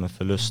sett det som en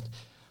förlust.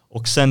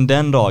 Och sen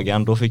den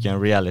dagen då fick jag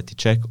en reality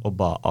check och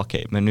bara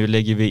okej, men nu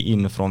lägger vi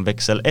in från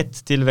växel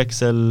 1 till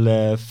växel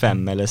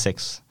 5 eller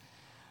 6.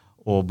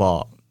 Och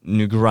bara,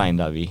 nu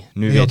grindar vi.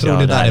 Nu jag vet tror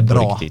jag det där är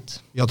bra.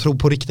 Riktigt. Jag tror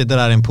på riktigt det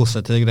där är en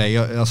positiv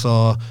grej.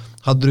 Alltså,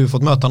 hade du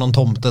fått möta någon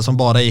tomte som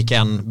bara gick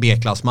en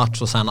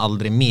B-klassmatch och sen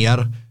aldrig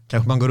mer,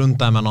 kanske man går runt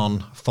där med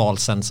någon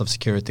false sense of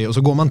security och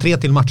så går man 3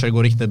 till matcher, det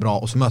går riktigt bra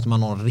och så möter man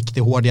någon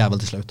riktigt hård jävel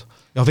till slut.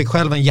 Jag fick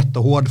själv en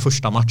jättehård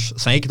första match,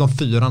 sen gick de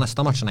 4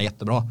 nästa matcherna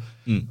jättebra.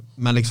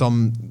 Men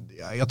liksom,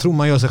 jag tror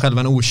man gör sig själv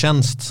en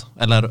otjänst,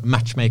 eller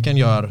matchmakern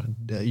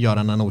gör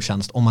en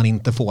otjänst om man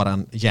inte får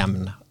en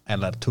jämn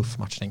eller tuff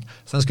matchning.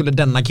 Sen skulle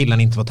denna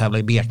killen inte få tävla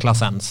i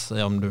B-klass ens,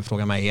 om du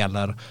frågar mig,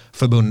 eller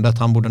förbundet.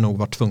 Han borde nog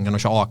vara tvungen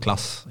att köra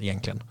A-klass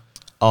egentligen.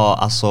 Ja,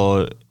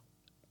 alltså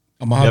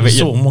man hade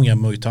så många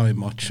Muay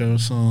Thai-matcher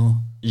så...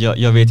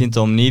 Jag vet inte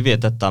om ni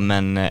vet detta,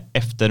 men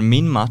efter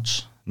min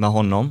match med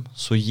honom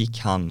så gick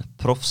han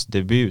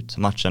proffsdebut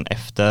matchen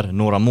efter,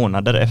 några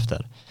månader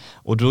efter.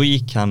 Och då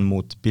gick han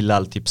mot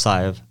Bilal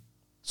Tipsaev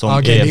som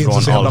är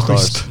från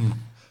All-Stars.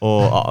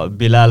 Och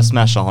Bilal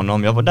smashade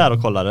honom. Jag var där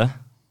och kollade.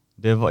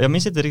 Jag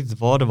minns inte riktigt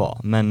vad det var,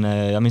 men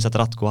jag minns att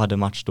Ratko hade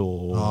match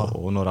då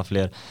och några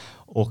fler.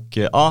 Och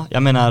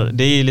jag menar,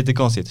 det är lite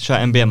konstigt. Kör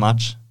en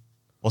B-match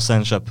och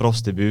sen kör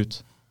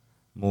proffsdebut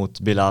mot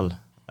Bilal.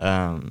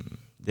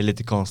 Det är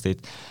lite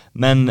konstigt.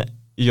 Men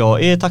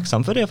jag är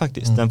tacksam för det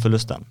faktiskt, den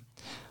förlusten.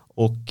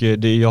 Och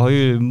jag har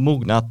ju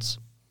mognat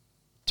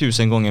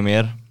 1000 gånger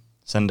mer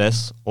sen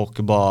dess och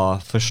bara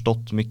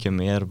förstått mycket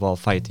mer vad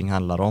fighting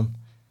handlar om.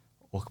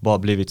 Och bara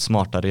blivit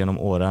smartare genom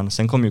åren.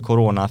 Sen kom ju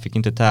corona, fick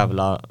inte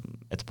tävla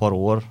ett par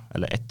år,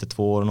 eller 1-2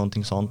 år,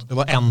 någonting sånt. Det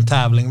var en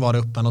tävling var det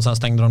öppen och sen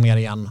stängde de ner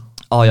igen.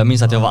 Ja, jag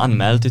minns att jag var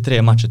anmäld till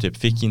 3 matcher typ,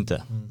 fick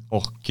inte.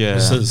 Och,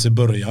 precis i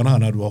början här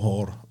när du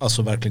har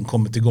alltså verkligen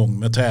kommit igång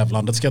med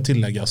tävlandet ska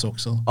tilläggas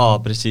också.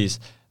 Ja,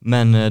 precis.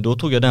 Men då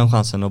tog jag den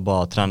chansen och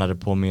bara tränade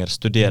på mer,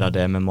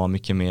 studerade MMA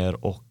mycket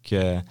mer och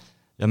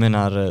jag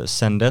menar,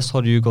 sen dess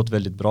har det ju gått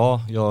väldigt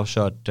bra. Jag har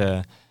kört,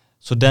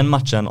 så den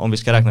matchen, om vi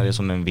ska räkna det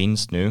som en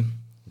vinst nu,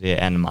 det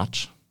är en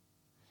match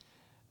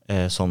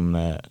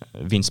som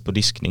vinst på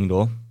diskning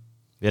då.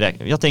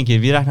 Jag tänker,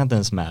 vi räknar inte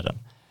ens med den.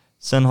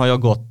 Sen har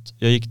jag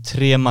gick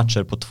 3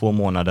 matcher på 2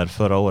 månader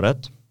förra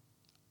året.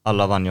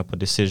 Alla vann jag på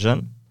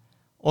decision.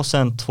 Och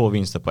sen 2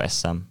 vinster på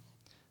SM.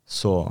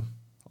 Så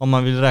om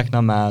man vill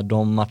räkna med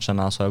de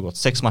matcherna så har jag gått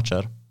 6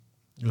 matcher.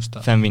 Just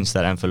det. 5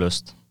 vinster, en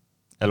förlust.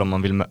 Eller om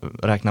man vill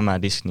räkna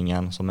med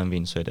diskningen som en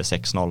vinst så är det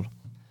 6-0.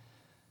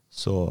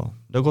 Så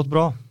det har gått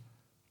bra.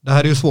 Det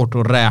här är ju svårt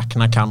att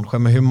räkna kanske,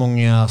 men hur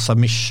många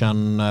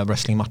submission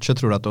wrestling-matcher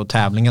tror du att, och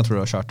tävlingar tror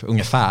du har kört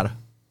ungefär?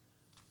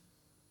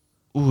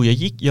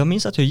 Jag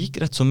minns att jag gick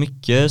rätt så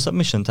mycket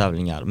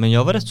submission-tävlingar, men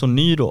jag var rätt så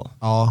ny då.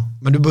 Ja,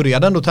 men du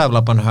började ändå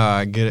tävla på en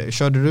hög.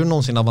 Körde du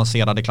någonsin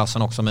avancerade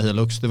klassen också med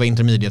Hilux? Det var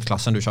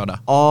intermediate-klassen du körde.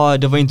 Ja,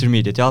 det var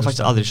intermediate. Jag har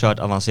faktiskt aldrig kört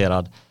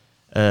avancerad.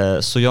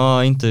 Så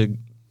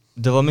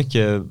det var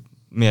mycket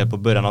mer på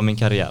början av min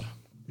karriär.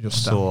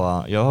 Just det.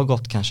 Så jag har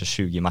gått kanske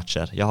 20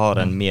 matcher. Jag har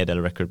en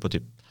medelrecord på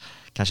typ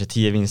kanske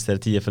 10 vinster,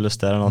 10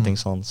 förluster eller någonting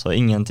sånt. Så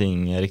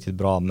ingenting är riktigt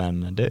bra,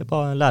 men det är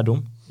bara en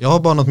lärdom. Jag har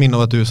bara något minne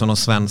av att du är som någon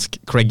svensk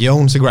Craig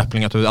Jones i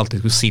grappling, att du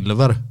alltid tog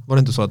silver. Var det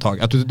inte så ett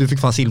tag? Att du fick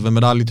fan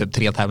silvermedalj i typ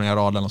 3 tävlingar i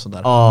raden och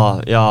sådär.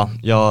 Ja,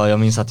 jag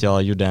minns att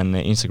jag gjorde en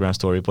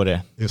Instagram-story på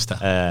det. Just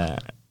det.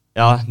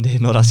 Ja, det är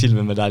några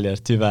silvermedaljer,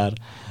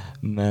 tyvärr.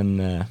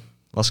 Men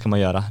vad ska man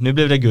göra? Nu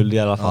blev det guld i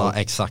alla fall.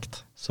 Ja,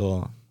 exakt.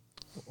 Så...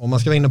 Om man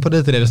ska vara inne på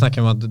det till det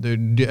snackar om att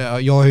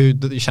jag har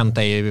ju känt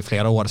dig i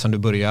flera år sedan du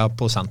började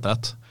på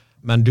centret.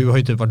 Men du har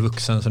ju typ varit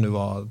vuxen sedan du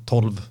var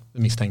 12,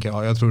 misstänker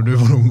jag. Jag tror du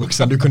var nog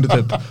vuxen. Du kunde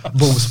typ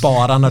bo och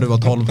spara när du var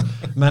 12.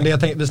 Men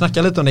vi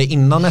snackade lite om det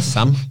innan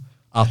SM.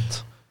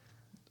 Att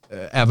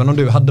även om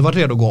du hade varit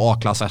redo att gå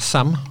A-klass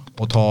SM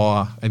och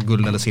ta ett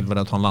guld eller silver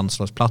eller ta en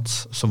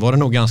landslagsplats, så var det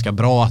nog ganska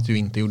bra att du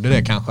inte gjorde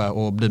det kanske.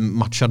 Och bli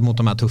matchad mot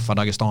de här tuffa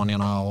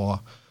dagestanierna och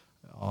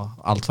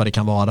allt vad det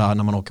kan vara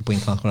när man åker på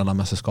internationella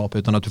mästerskap,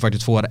 utan att du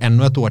faktiskt får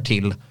ännu ett år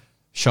till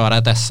köra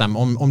ett SM,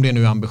 om det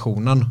nu är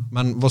ambitionen.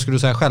 Men vad skulle du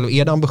säga själv,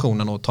 är det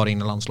ambitionen att ta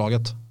in i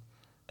landslaget?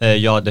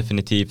 Ja,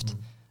 definitivt.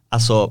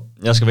 Alltså,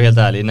 jag ska vara helt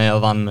ärlig, när jag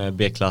vann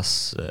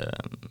B-klass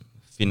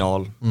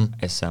final,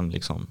 SM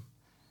liksom.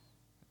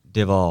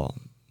 Det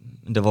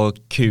var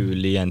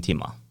kul i en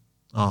timme.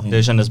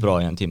 Det kändes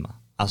bra i en timme.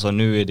 Alltså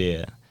nu är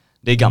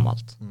det är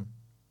gammalt.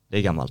 Det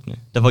är gammalt nu.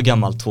 Det var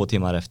gammalt 2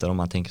 timmar efter om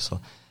man tänker så.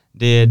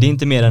 Det är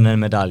inte mer än en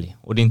medalj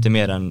och det är inte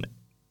mer än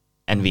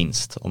en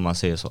vinst om man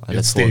säger så. Eller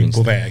ett steg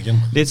på vägen.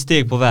 Det är ett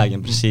steg på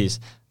vägen, precis.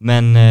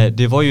 Men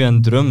det var ju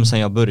en dröm sedan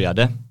jag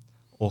började.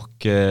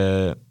 Och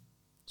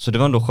så det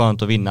var ändå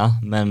skönt att vinna.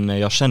 Men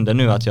jag kände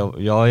nu att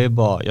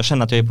jag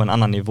känner att jag är på en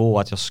annan nivå.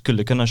 Att jag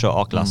skulle kunna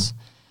köra A-klass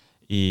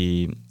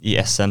i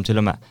SM till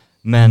och med.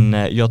 Men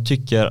jag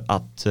tycker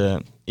att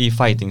i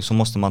fighting så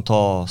måste man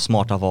ta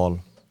smarta val.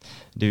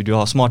 Du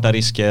har smarta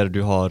risker,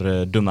 du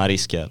har dumma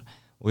risker.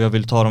 Och jag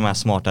vill ta de här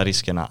smarta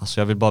riskerna.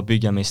 Alltså jag vill bara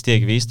bygga mig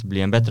stegvis,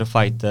 bli en bättre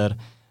fighter.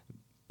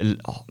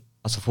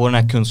 Alltså få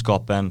den här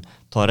kunskapen,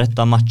 ta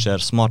rätta matcher,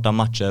 smarta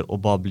matcher och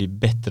bara bli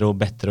bättre och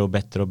bättre och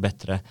bättre och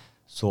bättre.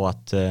 Så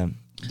att,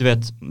 du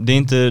vet, det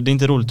är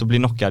inte roligt att bli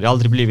knockad. Jag har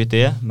aldrig blivit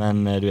det,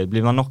 men du vet,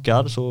 blir man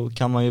knockad så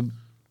kan man ju,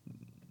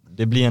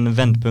 det blir en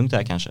vändpunkt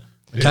där kanske.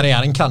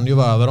 Karriären kan ju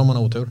vara över om man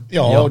har otur.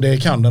 Ja, det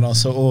kan den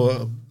alltså.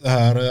 Och det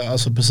här,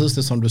 alltså precis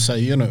det som du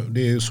säger nu,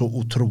 det är ju så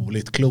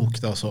otroligt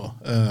klokt alltså.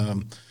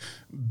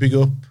 Bygga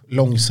upp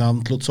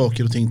långsamt, låt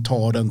saker och ting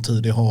ta den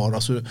tid det har.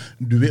 Alltså,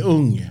 du är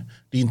ung.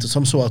 Det är inte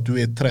som så att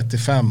du är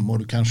 35 och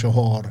du kanske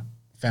har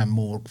 5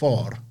 år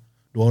kvar.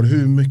 Du har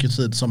hur mycket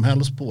tid som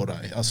helst på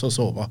dig. Alltså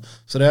så va.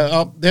 Så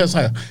det är så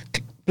här.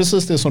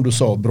 Precis det som du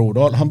sa,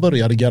 Brodal. Han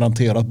började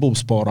garanterat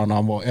bospara när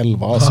han var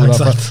 11.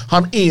 Alltså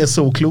han är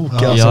så klok.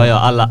 Alltså. Ja,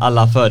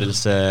 alla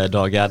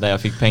födelsedagar där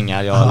jag fick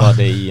pengar, jag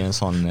lade i en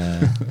sån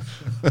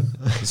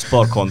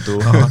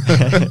sparkonto.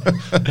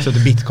 Köpte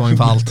bitcoin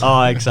för allt.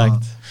 Ja,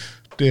 exakt.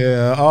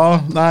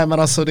 Nej men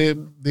alltså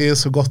det är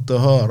så gott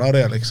att höra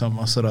det liksom.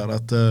 Alltså där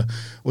att,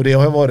 och det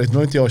har varit, nu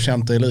har inte jag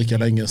känt det lika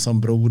länge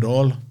som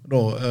Brodal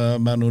då,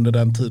 men under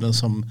den tiden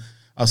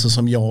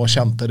som jag har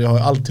känt det har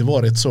alltid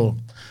varit så,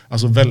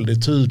 alltså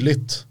väldigt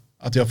tydligt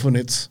att jag har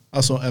funnits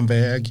alltså en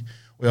väg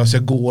och jag ska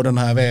gå den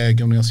här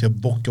vägen och jag ska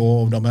bocka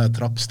av de här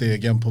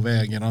trappstegen på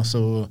vägen.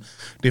 Alltså,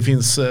 det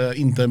finns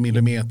inte en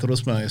millimeter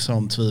hos mig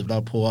som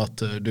tvivlar på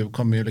att du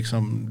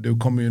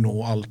kommer ju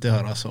nå allt det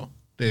här alltså.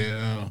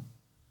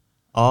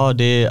 Ja,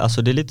 det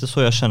är lite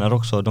så jag känner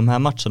också. De här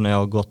matcherna jag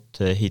har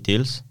gått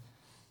hittills,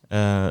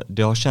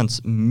 det har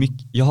känts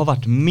mycket, jag har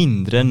varit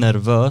mindre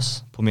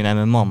nervös på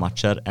mina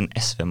MMA-matcher än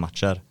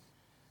SV-matcher.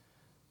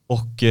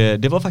 Och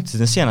det var faktiskt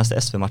den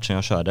senaste SV-matchen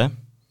jag körde.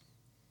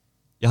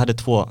 Jag hade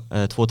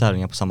två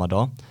tävlingar på samma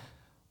dag.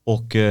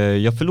 Och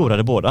jag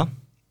förlorade båda.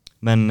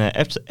 Men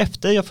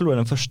efter jag förlorade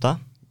den första,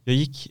 jag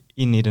gick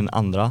in i den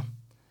andra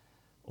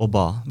och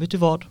bara, vet du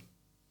vad?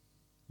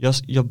 Jag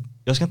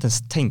ska inte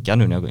ens tänka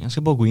nu när jag går in. Jag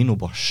ska bara gå in och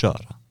bara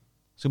köra.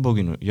 Jag ska bara gå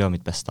in och göra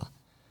mitt bästa.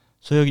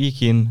 Så jag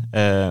gick in.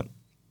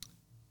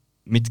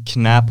 Mitt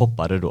knä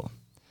poppade då.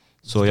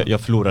 Så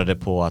jag förlorade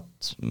på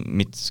att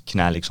mitt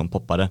knä liksom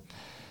poppade.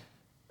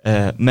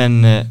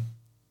 Men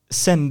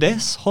sen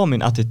dess har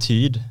min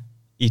attityd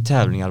i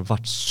tävlingar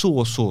varit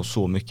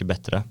så mycket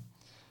bättre.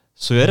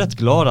 Så jag är rätt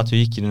glad att jag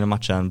gick in i den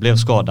matchen, blev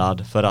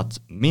skadad. För att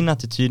min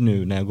attityd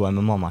nu när jag går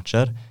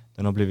MMA-matcher,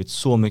 den har blivit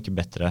så mycket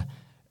bättre.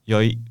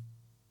 Jag är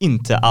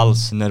inte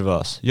alls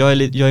nervös. Jag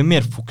är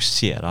mer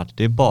fokuserad,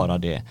 det är bara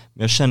det.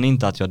 Men jag känner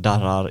inte att jag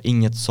darrar,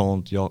 inget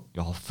sånt. Jag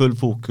har full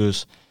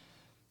fokus,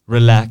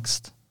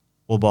 relaxed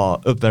och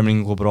bara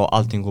uppvärmningen går bra,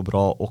 allting går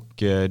bra. Och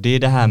det är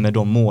det här med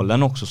de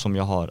målen också som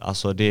jag har.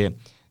 Alltså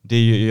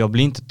jag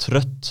blir inte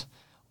trött.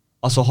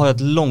 Alltså har jag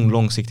ett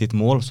långsiktigt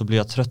mål så blir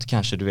jag trött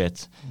kanske, du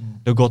vet.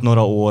 Det har gått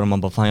några år och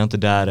man bara, fan jag är inte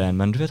där än.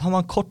 Men du vet, har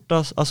man korta,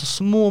 alltså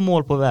små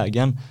mål på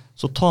vägen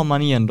så tar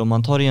man igen dem,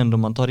 man tar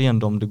igen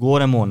dem. Det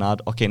går en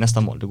månad, okej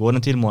nästa mål. Det går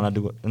en till månad, det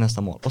går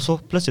nästa mål. Och så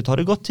plötsligt har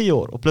det gått 10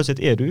 år och plötsligt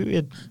är du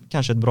i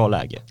kanske ett bra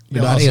läge. Det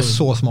där är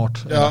så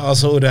smart. Ja,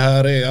 alltså det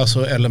här är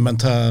alltså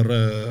elementär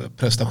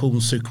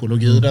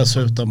prestationspsykologi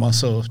dessutom.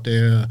 Alltså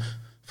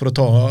för att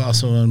ta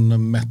alltså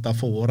en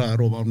metafor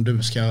här, och om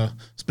du ska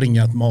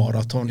springa ett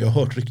maraton. Jag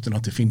har hört rykten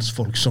att det finns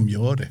folk som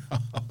gör det.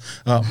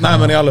 Nej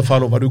men i alla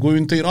fall, du går ju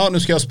inte in, nu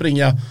ska jag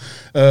springa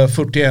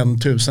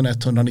 41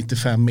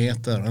 195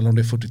 meter, eller om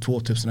det är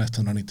 42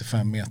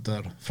 195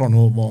 meter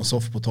från att vara en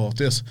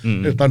soffpotatis.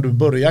 Utan du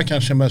börjar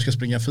kanske med att ska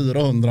springa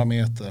 400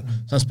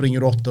 meter, sen springer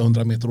du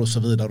 800 meter och så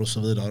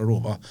vidare då,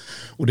 va?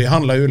 Och det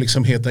handlar ju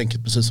liksom helt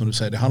enkelt, precis som du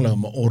säger, det handlar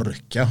om att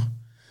orka.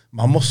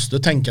 Man måste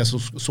tänka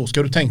så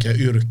ska du tänka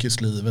i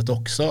yrkeslivet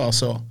också.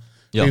 Alltså,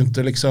 det är ju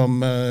inte liksom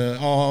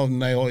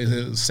när jag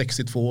är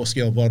 62 ska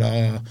jag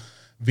vara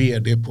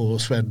vd på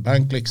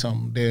Swedbank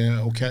liksom. Det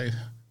är okej.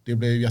 Det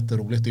blir ju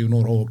jätteroligt. Det är ju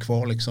några år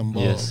kvar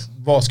liksom.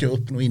 Vad ska jag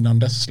uppnå innan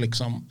dess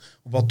liksom?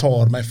 Och vad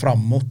tar mig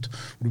framåt?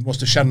 Och du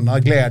måste känna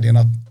glädjen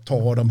att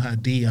ta de här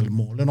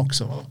delmålen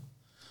också.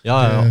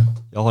 Ja,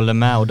 jag håller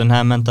med. Och den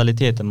här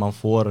mentaliteten man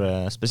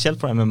får, speciellt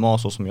från MMA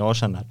så som jag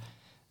känner.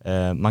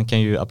 Man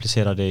kan ju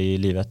applicera det i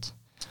livet.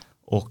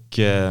 Och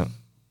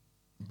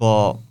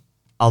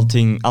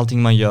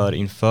allting man gör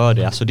inför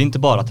det. Alltså det är inte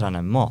bara att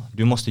träna MMA.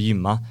 Du måste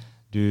gymma.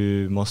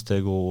 Du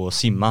måste gå och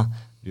simma.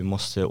 Du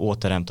måste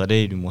återhämta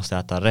dig, du måste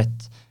äta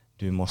rätt.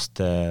 Du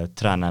måste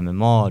träna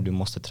MMA, du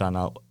måste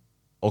träna,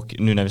 och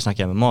nu när vi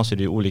snackar MMA så är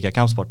det ju olika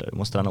kampsporter. Du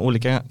måste träna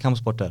olika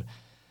kampsporter.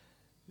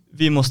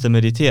 Vi måste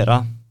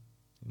meditera.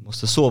 Vi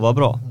måste sova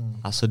bra.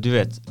 Alltså du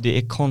vet, det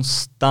är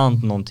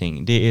konstant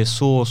någonting. Det är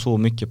så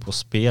mycket på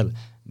spel.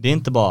 Det är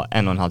inte bara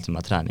 1,5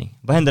 timme träning.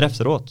 Vad händer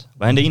efteråt?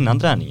 Vad händer innan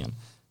träningen?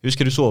 Hur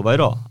ska du sova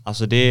idag?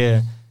 Alltså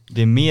det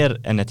är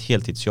mer än ett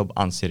heltidsjobb,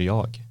 anser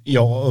jag.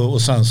 Ja,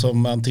 och sen så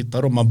man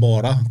tittar, om man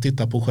bara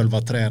tittar på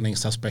själva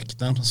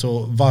träningsaspekten,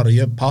 så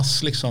varje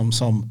pass liksom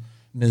som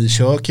ni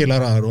kör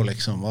killar här då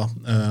liksom, va?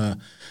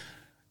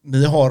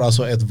 Ni har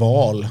alltså ett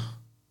val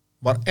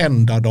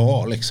varenda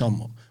dag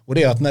liksom. Och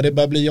det är att när det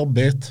börjar bli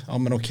jobbigt, ja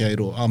men okej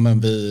då, ja men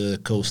vi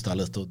coastar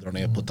lite och drar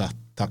ner på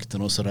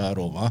takten och sådär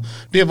då, va.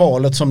 Det är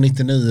valet som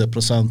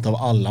 99% av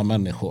alla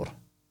människor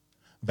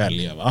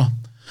väljer, va.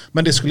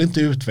 Men det skulle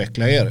inte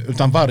utveckla er,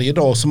 utan varje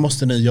dag så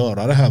måste ni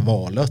göra det här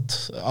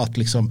valet att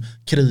liksom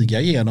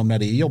kriga igenom när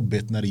det är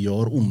jobbigt, när det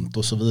gör ont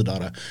och så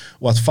vidare.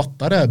 Och att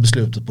fatta det här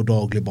beslutet på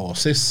daglig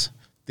basis,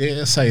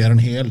 det säger en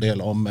hel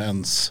del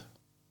om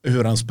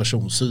hur ens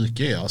persons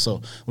psyke är.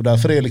 Alltså. Och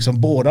därför är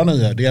liksom båda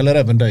ni, det gäller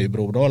även dig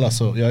Brodal,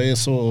 alltså, jag är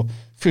så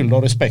fylld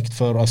av respekt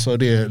för alltså,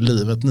 det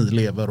livet ni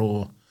lever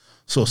och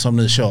så som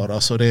ni kör.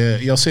 Alltså,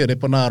 jag ser det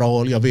på nära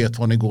håll, jag vet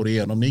vad ni går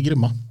igenom, ni är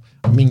grymma.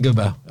 Min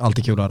gubbe,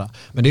 alltid kul att höra.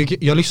 Men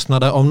jag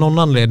lyssnade, av någon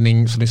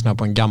anledning så lyssnade jag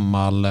på en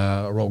gammal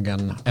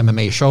Rogan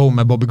MMA-show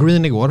med Bobby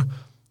Green igår.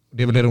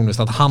 Det är väl ironiskt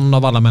att han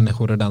av alla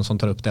människor är den som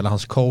tar upp det, eller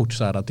hans coach,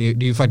 så här, att det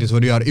är ju faktiskt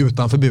vad du gör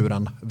utanför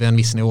buren vid en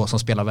viss nivå som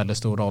spelar väldigt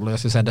stor roll. Och jag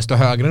skulle säga, desto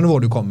högre nivå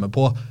du kommer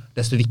på,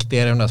 desto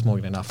viktigare är de där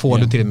smågrejerna. Får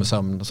du till med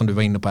sömn, som du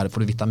var inne på här, får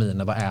du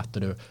vitaminer, vad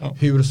äter du,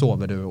 hur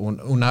sover du,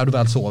 och när du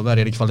väl sover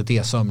är det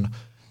kvalitetssömn.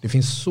 Det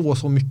finns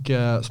så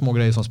mycket små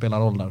grejer som spelar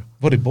roll där.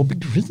 Var det Bobby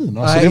Green?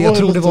 Alltså, nej, jag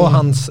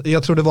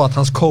tror det var att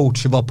hans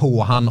coach var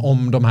på han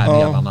om de här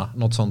delarna.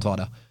 Något sånt var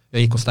det.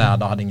 Jag gick och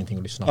städade och hade ingenting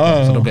att lyssna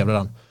på. Så då blev det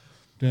den.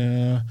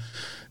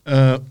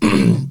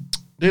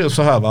 Det är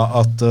så här, va,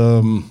 att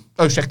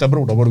ursäkta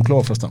Brodal, var du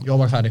klar förresten? Jag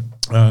var färdig.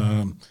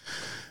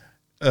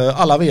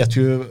 Alla vet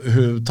ju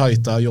hur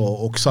tajta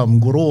jag och Sam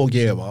Gorog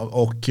är, va?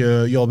 Och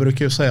jag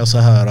brukar ju säga så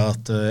här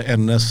att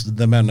Enes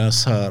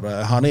Ahmemulic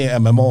här, han är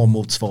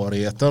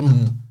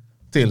MMA-motsvarigheten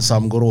till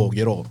Sam Gorog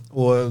då.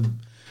 Och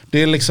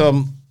det är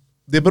liksom,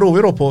 det beror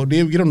ju då på, det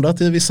är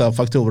grundat i vissa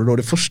faktorer då.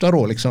 Det första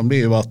då liksom, det är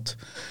ju att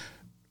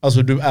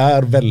alltså du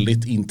är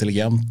väldigt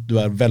intelligent, du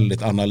är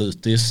väldigt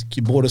analytisk,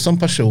 både som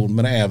person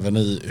men även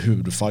i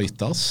hur du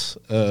fightas.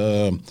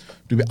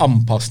 Du är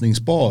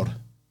anpassningsbar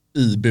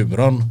i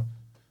buren.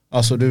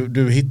 Alltså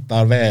du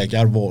hittar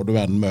vägar var du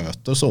än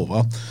möter, så,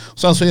 va.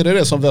 Sen så är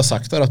det som vi har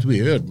sagt där, att du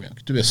är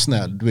ödmjuk, du är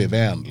snäll, du är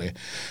vänlig.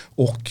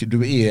 Och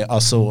du är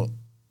alltså,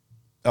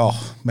 ja,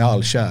 med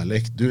all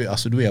kärlek, du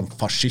är en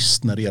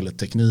fascist när det gäller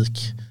teknik.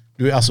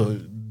 Du är alltså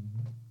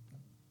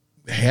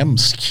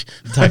hemsk.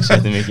 Tack så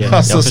jättemycket.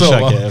 Alltså,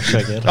 jag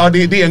försöker. Ja,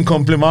 det är en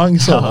komplimang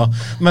så. Ja.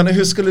 Men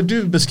hur skulle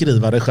du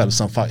beskriva dig själv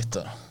som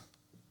fighter?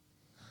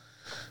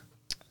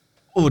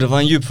 Det var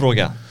en djup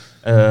fråga.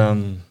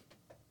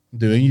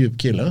 Du är en djup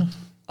kille.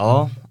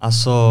 Ja,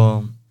 alltså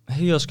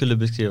hur jag skulle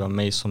beskriva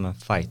mig som en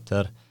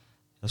fighter.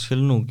 Jag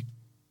skulle nog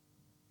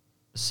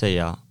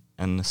säga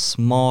en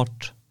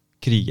smart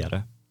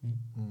krigare.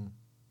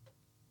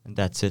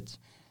 That's it.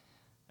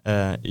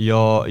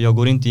 Jag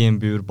går inte i en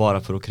bur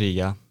bara för att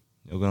kriga.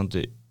 Jag går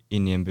inte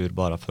in i en bur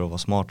bara för att vara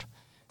smart.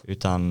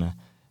 Utan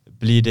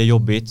blir det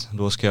jobbigt,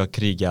 då ska jag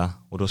kriga.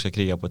 Och då ska jag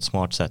kriga på ett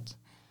smart sätt.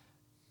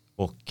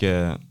 Och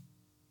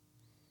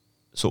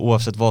så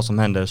oavsett vad som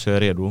händer så är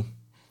jag redo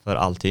för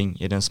allting.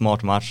 Är det en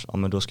smart match, ja,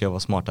 men då ska jag vara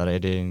smartare. Är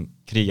det en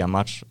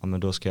krigarmatch, ja, men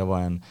då ska jag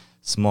vara en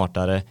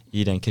smartare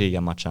i den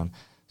krigarmatchen.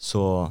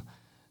 Så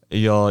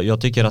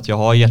jag tycker att jag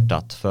har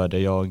hjärtat för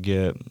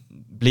det.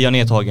 Blir jag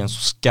nedtagen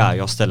så ska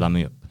jag ställa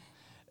mig upp.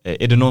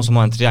 Är det någon som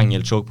har en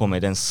triangelchoke på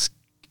mig,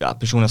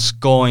 personen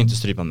ska inte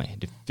strypa mig.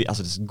 Det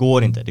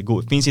går inte.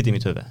 Finns inte i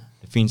mitt huvud.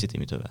 Det finns inte i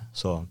mitt huvud.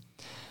 Så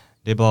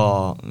det är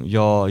bara,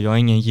 jag är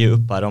ingen ge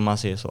uppare om man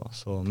säger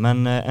så.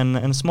 Men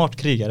en smart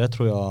krigare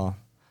tror jag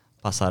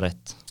passar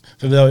rätt.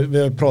 För vi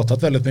har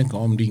pratat väldigt mycket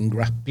om din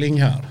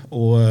grappling här.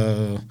 Och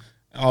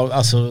ja,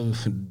 alltså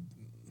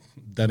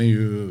den är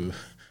ju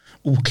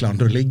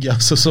oklanderlig.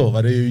 Alltså,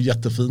 så, det är ju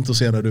jättefint att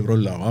se när du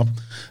rullar, va?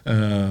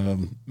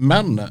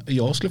 Men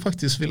jag skulle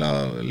faktiskt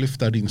vilja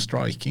lyfta din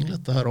striking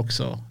lite här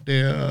också.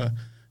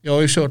 Jag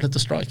har ju kört lite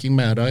striking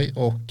med dig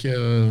och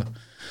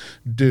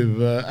du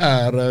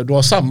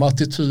har samma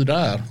attityd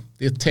där.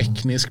 Det är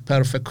teknisk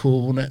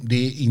perfektion,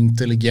 det är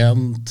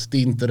intelligent, det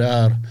är inte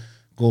där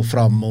gå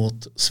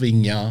framåt,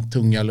 svinga,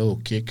 tunga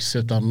low kicks,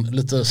 utan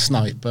lite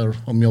sniper,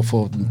 om jag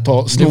får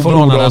ta du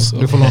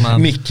får låna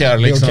en nick här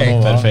liksom.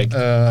 Okay, perfekt.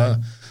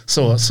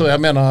 Så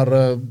jag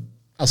menar,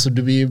 alltså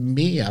du är ju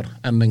mer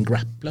än en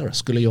grappler,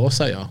 skulle jag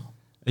säga.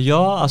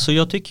 Ja, alltså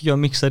jag tycker jag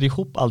mixar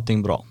ihop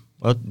allting bra.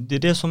 Det är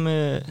det som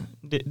är,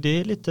 det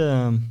är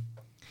lite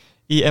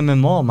i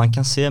MMA, man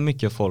kan se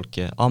mycket folk,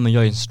 ja men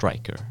jag är en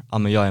striker, ja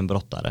men jag är en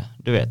brottare,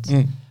 du vet.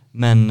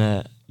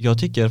 Men jag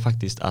tycker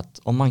faktiskt att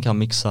om man kan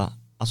mixa,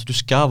 alltså du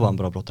ska vara en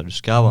bra brottare, du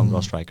ska vara en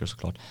bra striker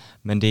såklart,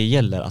 men det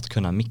gäller att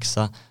kunna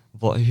mixa.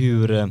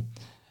 Hur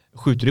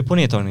skjuter du på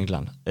nedtagning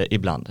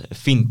ibland?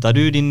 Fintar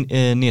du din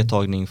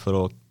nedtagning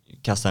för att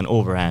kasta en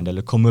overhand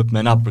eller komma upp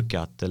med en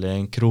uppercut eller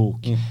en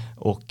krok?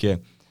 Och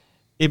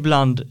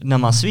ibland, när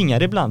man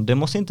svingar ibland, det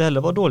måste inte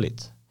heller vara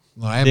dåligt.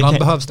 Nej, ibland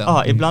behövs det.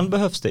 Ja, ibland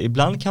behövs det.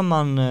 Ibland kan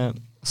man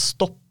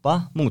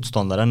stoppa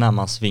motståndaren när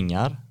man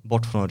svingar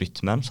bort från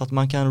rytmen så att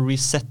man kan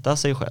resetta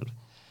sig själv.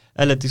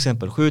 Eller till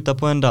exempel skjuta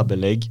på en double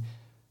leg.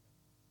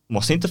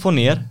 Måste inte få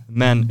ner,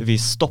 men vi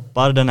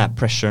stoppar den här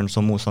pressuren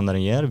som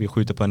motståndaren ger. Vi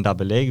skjuter på en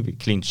double leg, vi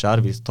clinchar,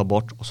 vi tar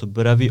bort och så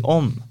börjar vi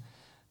om.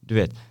 Du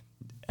vet,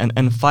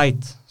 en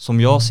fight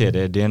som jag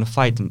ser det är en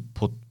fight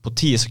på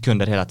 10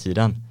 sekunder hela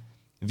tiden.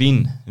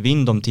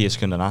 Vinn de 10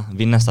 sekunderna,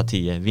 vinn nästa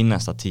 10, vinn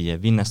nästa 10,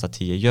 vinn nästa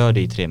 10. Gör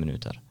det i 3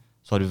 minuter.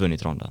 Så har du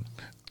vunnit ronden.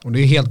 Och det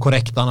är helt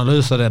korrekt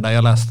analys av det där.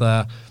 Jag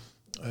läste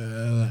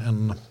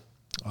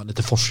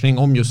lite forskning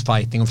om just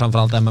fighting och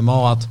framförallt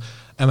MMA, att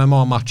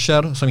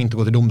MMA-matcher som inte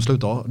går till domslut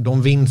då,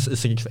 de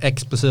vinns i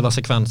explosiva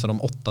sekvenser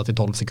om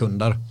 8-12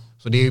 sekunder.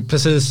 Så det är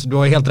precis, du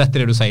har helt rätt i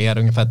det du säger,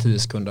 ungefär 10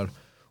 sekunder.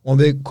 Om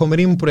vi kommer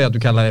in på det att du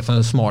kallar det för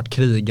en smart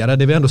krigare,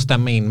 det vill ändå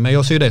stämma in, men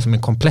jag ser ju dig som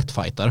en komplett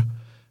fighter.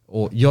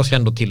 Och jag ska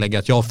ändå tillägga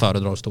att jag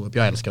föredrar att stå upp,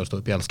 jag älskar att stå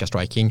upp, jag älskar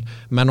striking.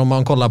 Men om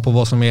man kollar på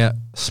vad som är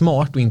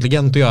smart och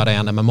intelligent att göra i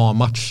en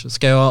MMA-match,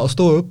 ska jag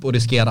stå upp och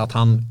riskera att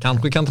han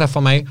kanske kan träffa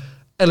mig,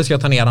 eller ska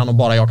jag ta ner han och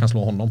bara jag kan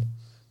slå honom?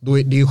 Då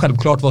är det ju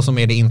självklart vad som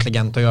är det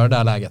intelligenta att göra i det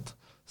här läget.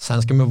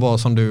 Sen ska man vara,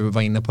 som du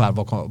var inne på här,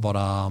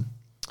 vara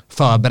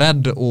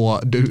förberedd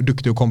och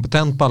duktig och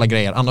kompetent på alla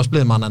grejer. Annars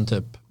blir man en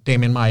typ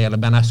Damien Maia eller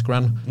Ben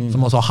Askren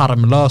som har så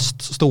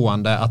harmlöst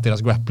stående att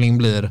deras grappling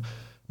blir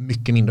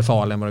mycket mindre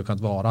farlig än vad det kan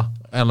vara.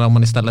 Eller om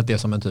man istället är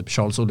som en typ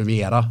Charles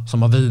Oliveira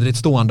som har vidrigt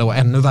stående och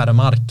ännu värre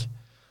mark.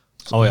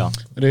 Oh ja.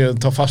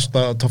 Det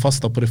ta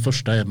fasta på det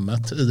första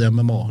ämnet i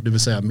MMA, det vill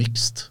säga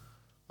mixed.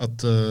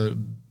 Att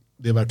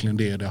det är verkligen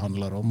det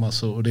handlar om.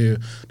 Alltså, och det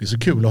är så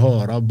kul att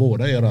höra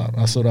båda era.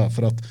 Alltså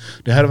för att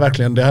det här är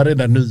verkligen, det här är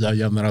den nya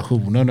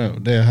generationen nu.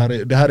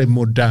 Det här är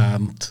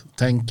modernt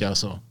tänk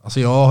alltså. Alltså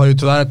jag har ju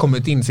tyvärr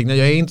kommit insikt. Jag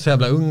är inte så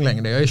jävla ung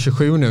längre. Jag är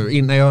 27 nu.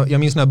 Innan jag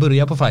minns när jag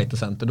började på Fighter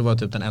Center, då var jag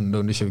typ den enda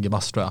under 20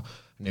 bast tror jag.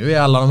 Nu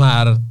är alla de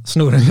här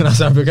snurringarna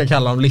som jag brukar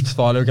kalla dem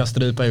livsfarliga och kan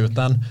strypa ut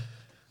den.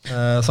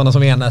 Sådana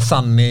som Enes,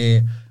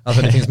 Sunny.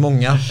 Alltså det finns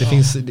många.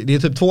 Det är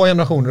typ 2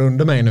 generationer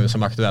under mig nu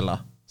som är aktuella.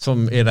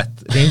 Som är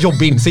rätt. Det är en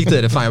jobbig insikt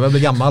i det. Fan, jag börjar bli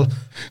gammal.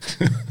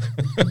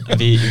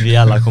 Vi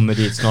alla kommer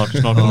dit snart.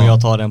 Snart kommer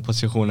jag ta den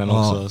positionen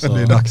också. Så.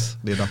 Det är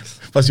dags.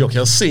 Fast jag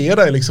kan se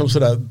dig liksom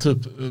sådär typ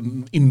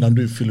innan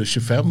du fyller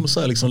 25 så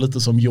är liksom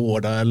lite som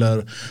Yoda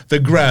eller The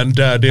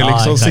Granddaddy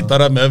liksom sitta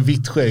där med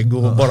vitt skägg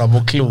och bara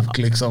vara klok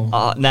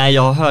liksom. Nej,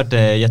 jag har hört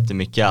det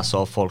jättemycket alltså,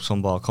 av folk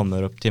som bara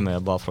kommer upp till mig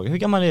och bara frågar hur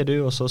gammal är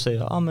du? Och så säger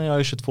jag, men jag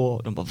är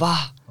 22. De bara, va?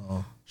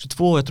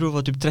 22, jag tror det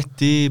var typ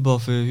 30 bara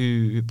för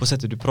hur på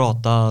sättet du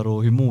pratar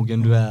och hur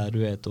mogen du är, du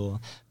vet. Och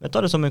jag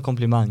tar det som en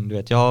komplimang, du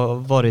vet. Jag har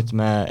varit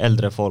med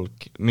äldre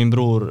folk. Min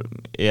bror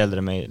är äldre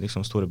än mig,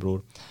 liksom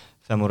storebror,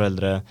 5 år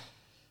äldre.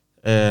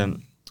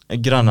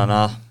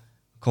 Grannarna,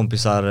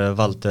 kompisar,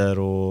 Walter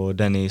och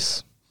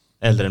Dennis,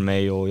 äldre än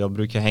mig, och jag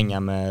brukar hänga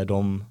med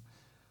dem.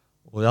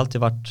 Och jag har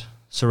alltid varit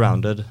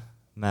surrounded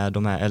med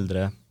de här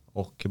äldre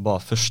och bara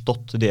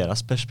förstått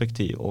deras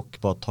perspektiv och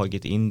bara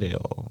tagit in det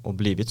och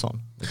blivit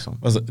sån.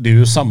 Liksom. Alltså, det är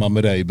ju samma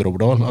med dig,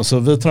 Brodal. Alltså,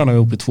 vi tränar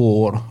ihop i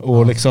 2 år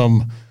och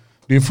liksom,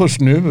 det är först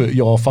nu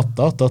jag har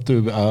fattat att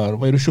du är,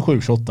 vad är du,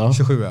 27, 28?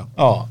 27, ja.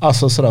 Ja,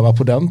 alltså sådär,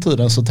 på den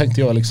tiden så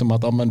tänkte jag liksom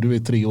att men du är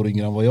 3 år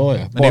yngre än vad jag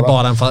är. Men det är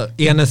bara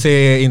Enes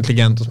är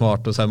intelligent och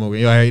smart och så här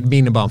mogen.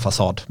 Min är bara en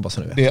fasad. Bara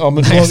så nu vet. Ja,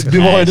 men du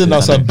har ju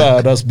dina så här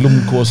badass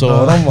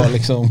blomkåsöron var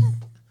liksom.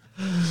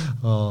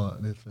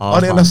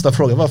 Det är nästa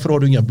fråga. Varför har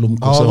du inga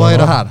blomkåsöron? Ja, vad är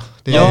det här?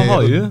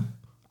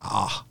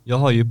 Jag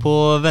har ju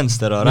på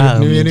vänsteröra här.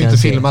 Nu är det inte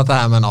filmat det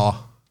här, men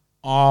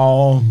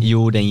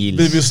Jo, den gills.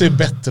 Vi vill se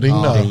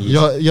bättring där.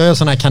 Jag gör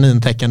sån här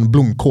kanintecken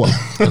blomkål.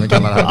 Kan vi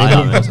kalla det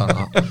här.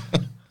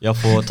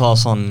 Jag får ta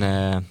sån...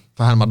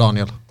 För härma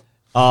Daniel.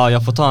 Ja,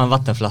 jag får ta en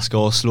vattenflaska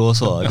och slå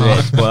så, du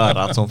vet, på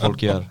örat som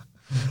folk gör.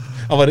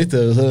 Ja, var det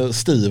inte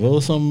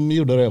Steve som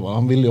gjorde det, va?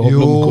 Han ville ju ha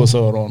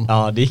blomkåsöron.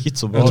 Ja, det gick inte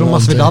så bra. Jag tror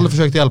Masvidal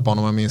försökte hjälpa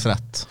honom om jag minns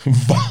rätt.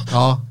 Va?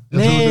 Ja.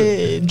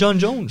 John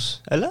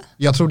Jones, eller?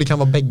 Jag tror det kan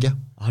vara bägge.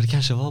 Ja, det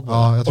kanske var bra.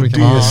 Ja, jag tror och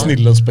det är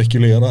snillen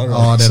spekulerar.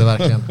 Ja, det är det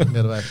verkligen.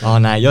 Ja,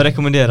 nej, jag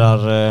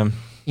rekommenderar...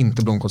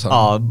 inte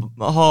blomkåsöron.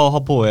 Ja,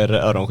 ha på er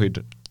öronskydd.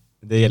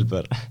 Det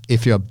hjälper.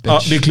 If you're bitch.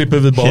 Ja, det klipper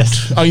vi bort.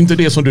 Yes. Ja, inte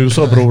det som du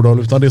sa, Brodal,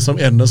 utan det som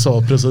Enes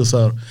sa precis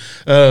här.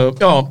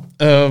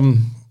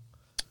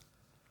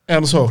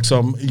 En sak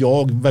som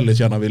jag väldigt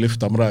gärna vill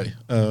lyfta med dig.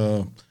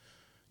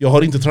 Jag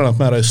har inte tränat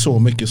med dig så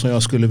mycket som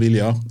jag skulle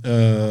vilja.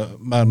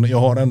 Men jag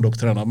har ändå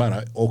tränat med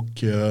dig.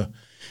 Och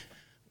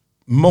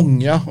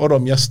många av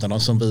de gästerna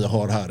som vi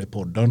har här i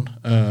podden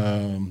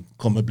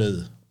kommer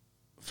bli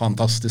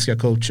fantastiska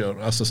coacher.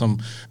 Alltså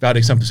som, vi hade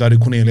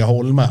exempelvis Cornelia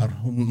Holm här.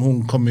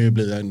 Hon kommer ju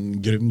bli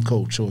en grym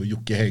coach, och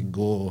Jocke Hägg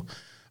och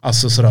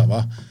Alltså sådär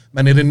va.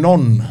 Men är det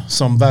någon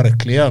som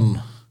verkligen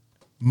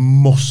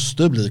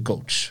måste bli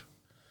coach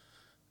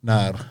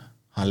när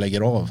han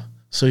lägger av,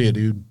 så är det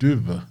ju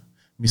du,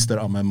 Mr.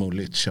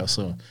 Ahmemulic.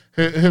 Alltså,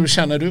 hur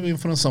känner du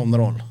inför en sån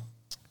roll?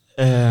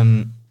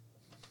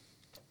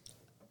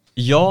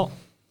 Ja,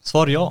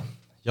 svar ja.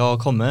 Jag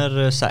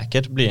kommer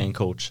säkert bli en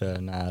coach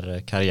när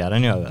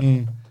karriären är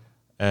över.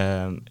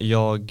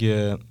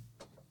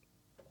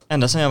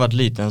 Ända sedan jag varit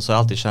liten så har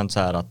jag alltid känt så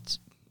här att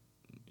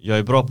jag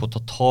är bra på att ta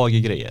tag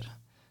i grejer.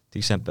 Till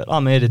exempel,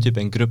 men är det typ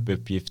en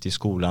gruppuppgift i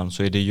skolan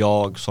så är det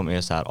jag som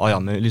är så här,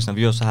 men lyssna,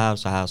 vi gör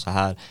så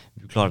här,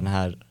 vi klarar den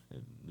här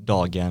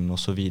dagen och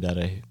så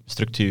vidare,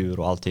 struktur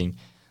och allting.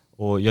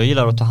 Och jag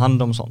gillar att ta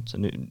hand om sånt.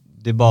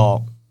 Det är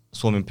bara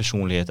så min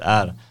personlighet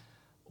är.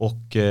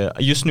 Och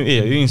just nu är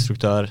jag ju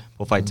instruktör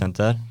på Fight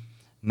Center,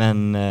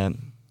 men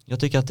jag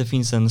tycker att det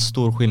finns en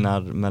stor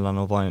skillnad mellan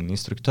att vara en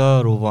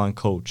instruktör och vara en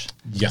coach.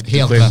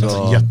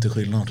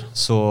 Jätteskillnad.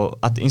 Så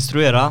att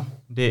instruera,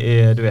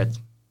 det är, du vet,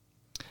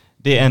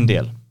 det är en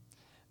del.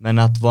 Men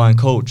att vara en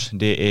coach,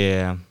 det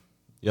är,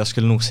 jag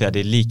skulle nog säga det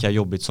är lika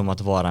jobbigt som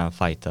att vara en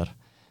fighter.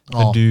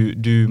 För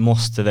du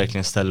måste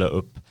verkligen ställa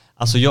upp.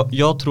 Alltså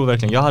jag tror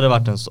verkligen, om jag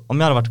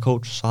hade varit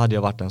coach så hade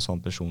jag varit en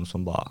sån person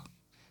som bara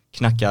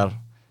knackar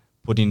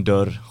på din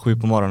dörr 7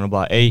 på morgonen och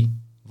bara, ej,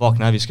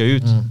 vakna, vi ska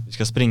ut, vi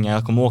ska springa,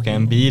 jag kommer åka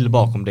en bil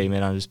bakom dig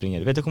medan du springer.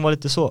 Du vet, det kommer vara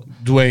lite så.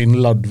 Dwayne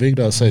Ludwig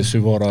där sägs ju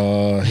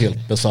vara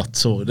helt besatt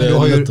så. Du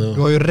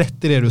har ju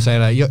rätt i det du säger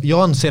där.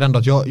 Jag anser ändå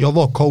att jag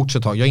var coach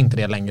ett tag, jag är inte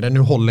det längre. Nu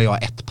håller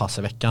jag 1 pass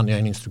i veckan, jag är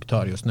en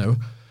instruktör just nu.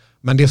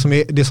 Men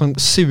det som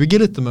suger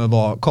lite med att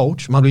vara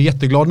coach, man blir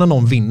jätteglad när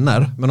någon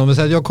vinner. Men om vi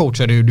säger att jag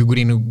coachar dig och du går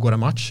in och går en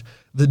match.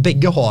 Vi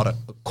bägge har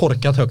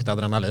korkat högt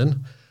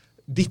adrenalin.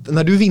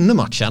 När du vinner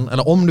matchen,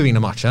 eller om du vinner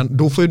matchen,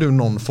 då får du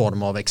någon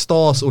form av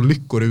extas och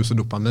lyckorus och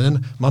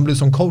dopamin. Man blir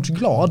som coach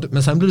glad,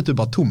 men sen blir det typ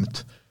bara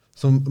tomt.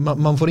 Så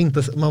man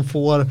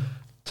får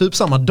typ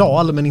samma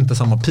dal, men inte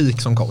samma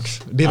peak som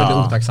coach. Det är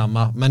väldigt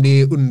otacksamma, men det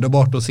är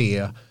underbart att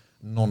se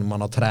någon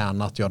man har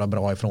tränat göra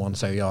bra ifrån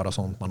sig och göra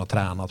sånt man har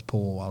tränat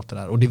på och allt det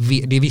där. Och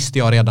det visste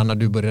jag redan när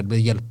du började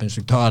bli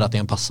hjälpinstruktör, att det är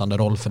en passande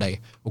roll för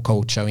dig att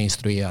coacha och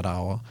instruera.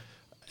 Och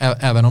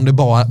även om det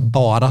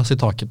bara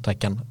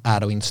citattecken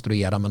är att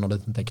instruera med någon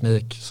liten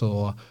teknik,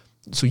 så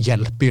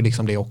hjälper ju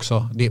liksom det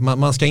också.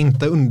 Man ska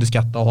inte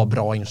underskatta att ha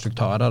bra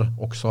instruktörer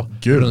också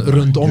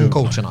runt om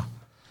coacherna.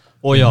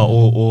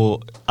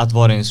 Och att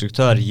vara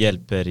instruktör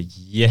hjälper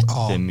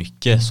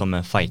jättemycket som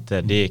en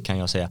fighter, det kan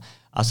jag säga.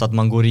 Alltså att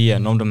man går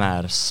igenom de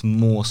här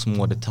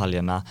små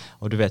detaljerna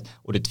och du vet,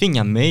 och det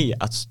tvingar mig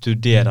att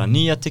studera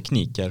nya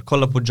tekniker,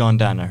 kolla på John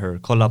Danaher,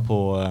 kolla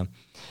på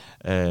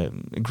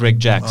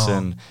Greg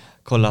Jackson,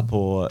 kolla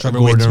på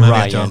Gordon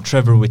Ryan,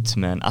 Trevor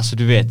Whitman, alltså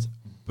du vet,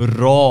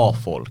 bra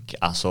folk,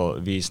 alltså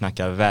vi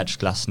snackar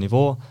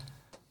världsklassnivå.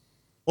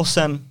 Och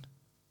sen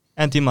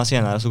en timme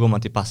senare så går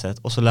man till passet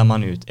och så lär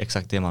man ut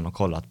exakt det man har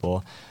kollat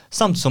på,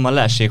 samt som man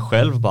lär sig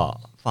själv bara,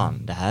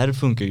 fan, det här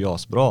funkar ju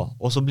bra,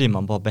 och så blir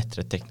man bara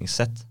bättre tekniskt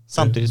sett.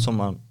 Samtidigt som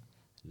man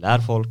lär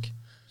folk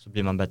så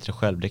blir man bättre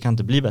själv. Det kan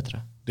inte bli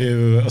bättre.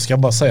 Jag ska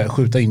bara säga,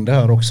 skjuta in det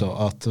här också,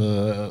 att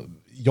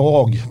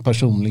jag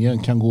personligen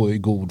kan gå i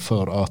god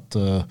för att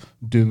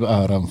du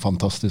är en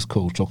fantastisk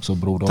coach också,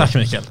 Brodal. Tack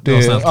Michael.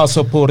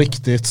 Alltså på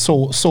riktigt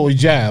så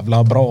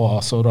jävla bra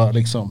alltså där,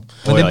 liksom.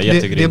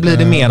 Det blir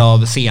det mer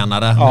av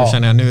senare. Nu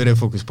känner jag, nu är det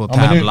fokus på att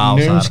tävla.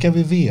 Nu ska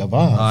vi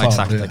veva.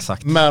 Ja,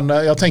 exakt. Men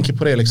jag tänker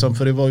på det liksom,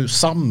 för det var ju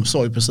Sam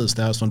sa ju precis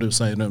det här som du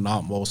säger nu när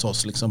han var hos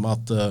oss liksom,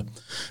 att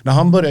när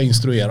han började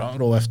instruera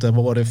då efter,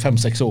 vad var det,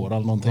 5-6 år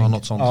eller någonting. Ja,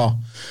 något sånt. Ja.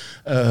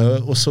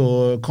 Och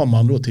så kom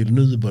han då till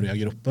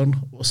nybörjargruppen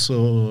och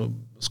så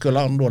skulle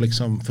han då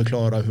liksom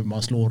förklara hur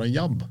man slår en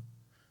jabb.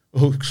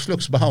 Och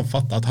slux bara han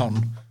fatta att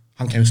han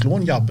kan ju slå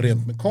en jabb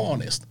rent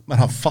mekaniskt, men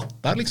han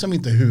fattar liksom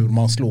inte hur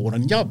man slår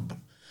en jabb.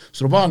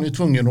 Så då var han ju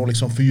tvungen att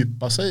liksom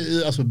fördjupa sig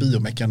i alltså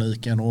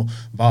biomekaniken och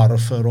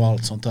varför och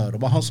allt sånt där.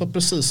 Och han sa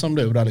precis som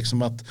du där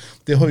liksom, att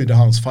det höjde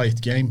hans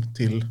fight game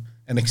till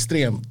en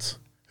extremt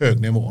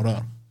hög nivå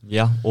där.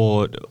 Ja,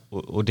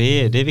 och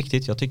det är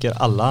viktigt. Jag tycker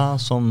alla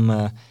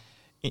som,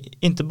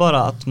 inte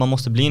bara att man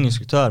måste bli en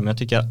instruktör, men jag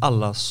tycker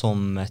alla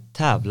som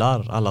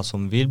tävlar, alla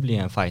som vill bli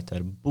en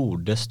fighter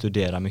borde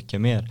studera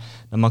mycket mer.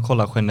 När man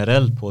kollar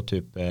generellt på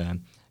typ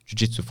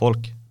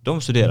jiu-jitsu-folk,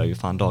 de studerar ju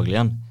fan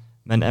dagligen.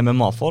 Men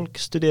MMA-folk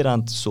studerar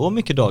inte så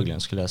mycket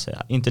dagligen, skulle jag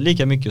säga. Inte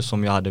lika mycket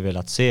som jag hade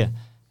velat se.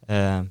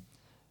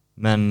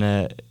 Men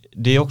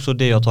det är också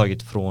det jag har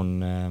tagit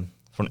från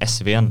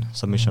SVN,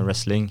 Submission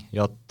Wrestling.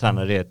 Jag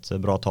tränade det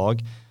ett bra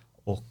tag.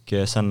 Och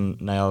sen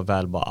när jag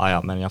väl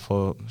bara, men jag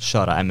får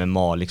köra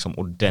MMA liksom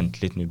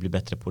ordentligt nu, bli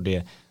bättre på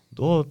det.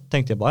 Då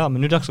tänkte jag bara,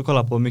 men nu är det dags att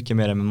kolla på mycket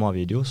mer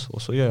MMA-videos.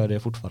 Och så gör jag det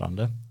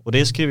fortfarande. Och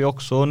det skriver jag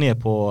också ner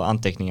på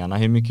anteckningarna.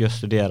 Hur mycket jag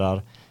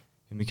studerar,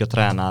 hur mycket jag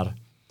tränar,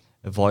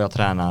 vad jag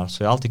tränar.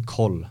 Så jag har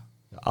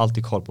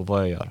alltid koll på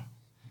vad jag gör.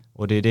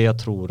 Och det är det jag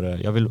tror.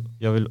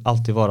 Jag vill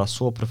alltid vara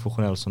så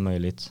professionell som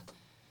möjligt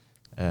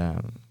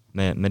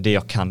med det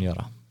jag kan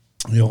göra.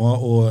 Ja,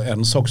 och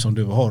en sak som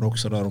du har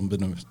också där, om vi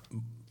nu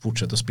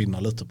fortsätter spinna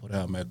lite på det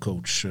här med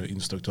coach,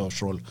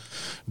 instruktörsroll.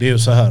 Det är ju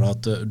så här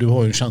att du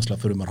har ju en känsla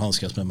för hur man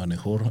handskas med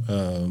människor.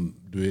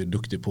 Du är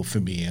duktig på att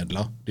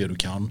förmedla det du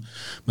kan.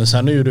 Men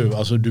sen är ju du,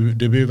 alltså du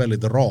blir ju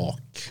väldigt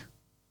rak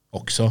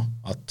också.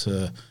 Att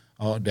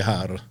ja, det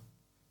här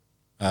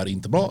är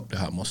inte bra, det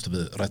här måste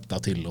vi rätta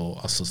till och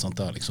alltså sånt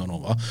där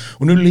liksom. Va?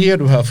 Och nu ler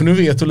du här, för nu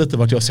vet du lite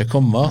vart jag ska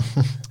komma.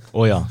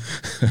 Ja.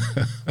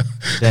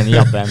 Den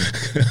jabben.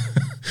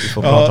 Vi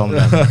får prata om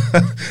den.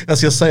 Jag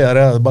ska säga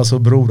det, bara så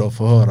Brodal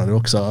får höra det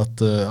också.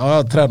 Att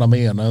jag tränade med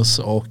Enes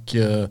och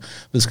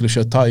vi skulle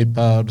köra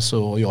thai-pad,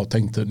 så jag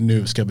tänkte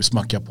nu ska vi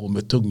smacka på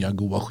med tunga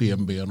goda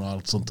skenben och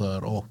allt sånt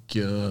där. Och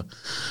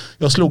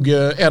jag slog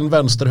en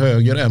vänster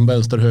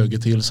höger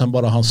till, sen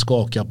bara han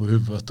skakade på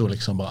huvudet och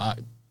liksom bara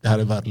det här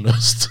är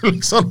värdelöst.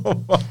 Liksom.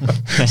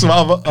 Så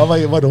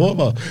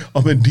vadå?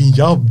 Ja, men din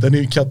jabb, den är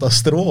ju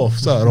katastrof.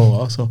 Så här,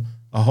 då, alltså.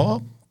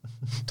 Jaha,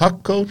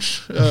 tack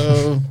coach.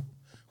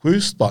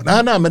 Schysst bara.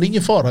 Nej, men det är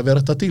ingen fara, vi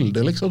rättar till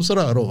det. Liksom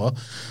sådär då.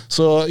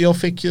 Så jag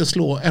fick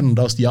slå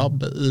endast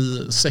jabb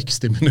i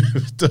 60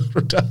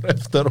 minuter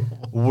därefter.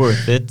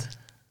 Worth it.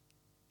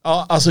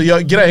 Ja, alltså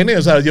grejen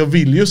är så här att jag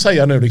vill ju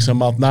säga nu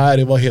liksom att nej,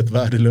 det var helt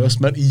värdelöst,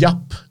 men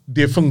japp,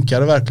 det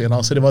funkade verkligen.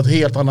 Alltså det var ett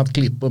helt annat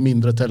klipp och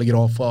mindre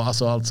telegraf och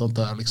alltså allt sånt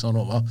där liksom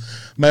då, va?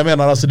 Men jag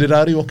menar alltså det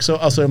där är ju också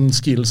alltså en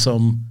skill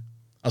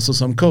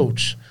som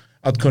coach,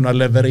 att kunna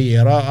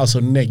leverera alltså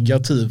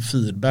negativ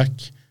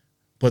feedback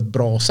på ett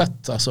bra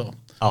sätt alltså.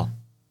 Ja.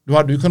 Du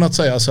hade ju kunnat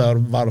säga så här,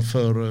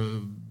 varför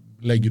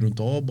lägger du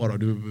inte av bara,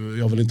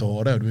 jag vill inte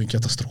ha det, du är en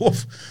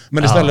katastrof.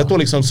 Men istället då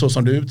liksom så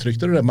som du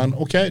uttryckte det, men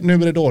okej, nu är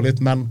det dåligt,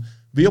 men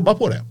vi jobbar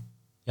på det.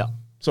 Ja.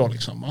 Så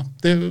liksom, va?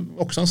 Det är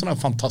också en sån här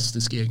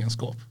fantastisk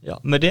egenskap. Ja,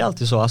 men det är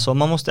alltid så, alltså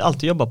man måste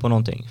alltid jobba på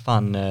någonting.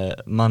 Fan,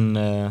 man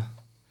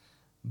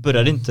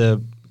börjar inte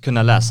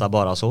kunna läsa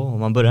bara så, och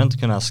man börjar inte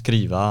kunna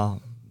skriva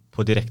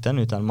på direkten,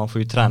 utan man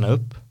får ju träna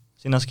upp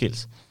sina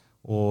skills.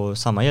 Och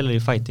samma gäller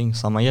i fighting,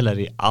 samma gäller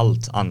i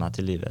allt annat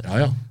i livet.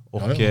 Ja.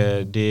 Och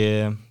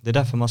det är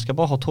därför man ska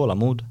bara ha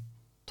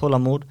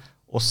tålamod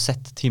och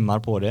sätt timmar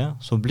på det,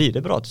 så blir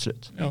det bra till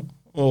slut. Ja.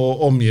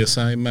 Och omge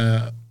sig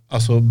med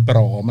alltså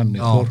bra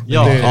människor.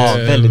 Ja, det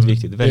är, väldigt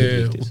viktigt. Det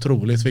är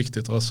otroligt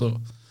viktigt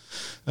alltså.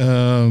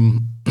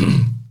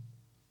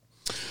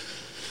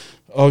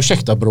 Ja,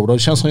 ursäkta Brodal, det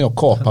känns som jag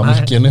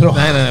kapar micken idag.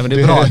 Nej, men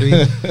det är bra.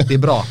 Det är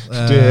bra.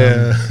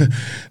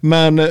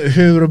 Men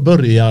hur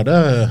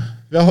började?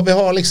 Vi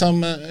har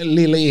liksom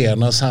lilla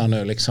Enes här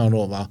nu liksom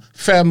då, va?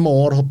 5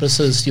 år, har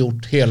precis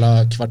gjort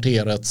hela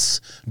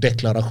kvarterets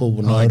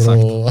deklarationer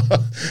och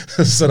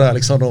sådär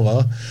liksom då,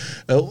 va?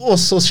 Och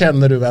så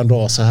känner du en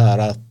dag så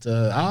här att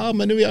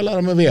men nu vill jag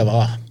lära mig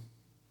veva.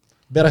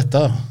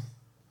 Berätta.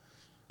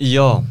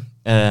 Ja,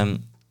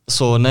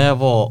 så när jag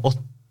var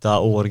 8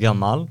 år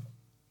gammal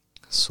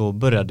så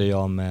började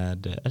jag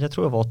med, jag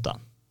tror jag var 8.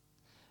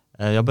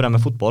 Jag började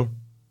med fotboll.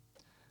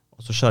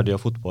 Och så körde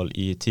jag fotboll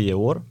i 10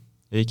 år.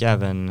 Jag gick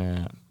även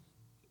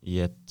i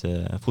ett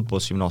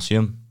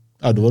fotbollsgymnasium.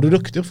 Ja, då var du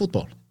duktig på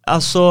fotboll.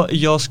 Alltså,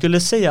 jag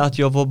skulle säga att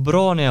jag var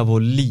bra när jag var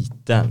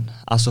liten.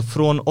 Alltså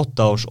från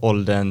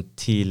 8-årsåldern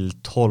till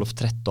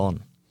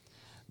 12-13.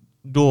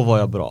 Då var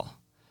jag bra.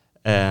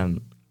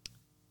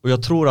 Och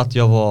jag tror att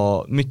jag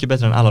var mycket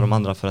bättre än alla de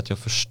andra, för att jag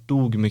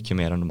förstod mycket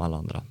mer än de alla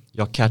andra.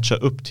 Jag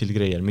catchade upp till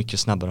grejer mycket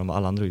snabbare än vad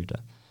alla andra gjorde.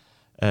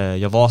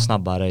 Jag var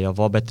snabbare, jag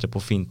var bättre på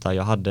finta,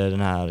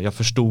 jag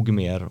förstod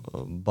mer,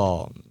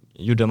 bara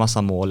gjorde en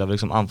massa mål, jag var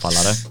liksom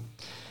anfallare.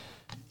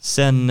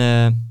 Sen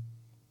när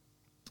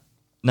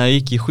jag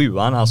gick i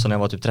 7:an, alltså när jag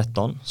var typ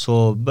 13,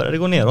 så började det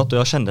gå neråt och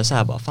jag kände så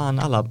här bara, fan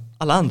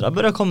alla andra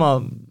börjar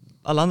komma,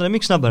 alla andra är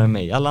mycket snabbare än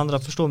mig, alla andra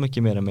förstår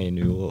mycket mer än mig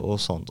nu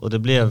och sånt. Och det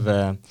blev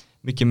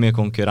mycket mer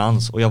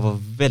konkurrens, och jag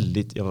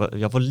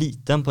var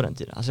liten på den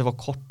tiden, alltså jag var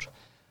kort.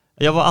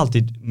 Jag var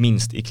alltid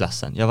minst i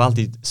klassen, jag var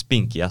alltid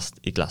spinkigast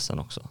i klassen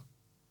också.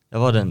 Jag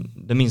var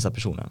den minsta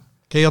personen.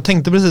 Okej, jag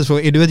tänkte precis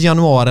fråga, är du ett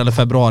januari eller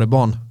februari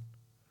barn?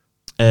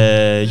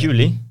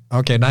 Juli.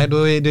 Okej, nej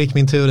då gick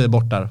min teori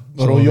bort där.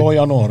 Vadå, jag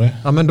januari?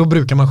 Ja, men då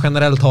brukar man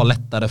generellt ha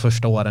lättare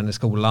första åren i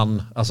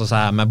skolan. Alltså så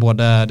här med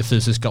både det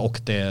fysiska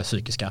och det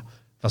psykiska.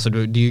 Alltså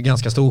det är ju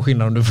ganska stor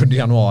skillnad om du är född i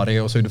januari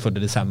och så är du född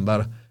i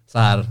december. Så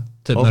här,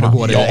 typ när du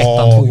går i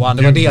 1:an, 2:an.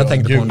 Det var det jag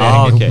tänkte på.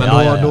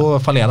 Men då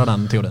fallerar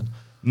den teorin.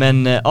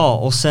 Men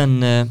och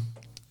sen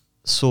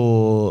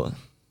så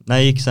när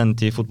jag gick sen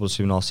till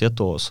fotbollsgymnasiet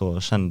då, så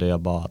kände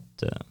jag bara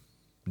att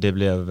det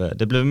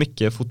blev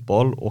mycket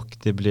fotboll, och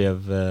det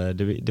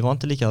var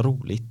inte lika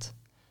roligt.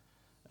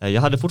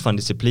 Jag hade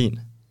fortfarande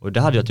disciplin, och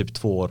det hade jag typ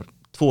 2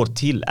 år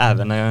till,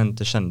 även när jag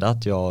inte kände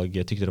att jag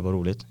tyckte det var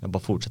roligt. Jag bara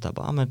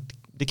fortsatte, men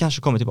det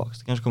kanske kommer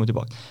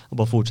tillbaka. Och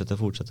bara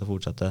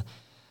fortsatte.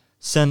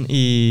 Sen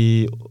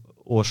i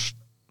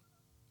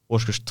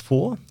årskurs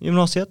 2 i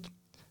gymnasiet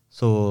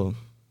så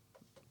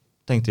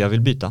tänkte jag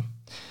vill byta.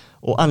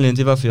 Och anledningen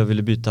till varför jag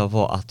ville byta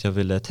var att jag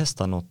ville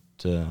testa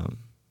något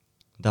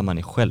där man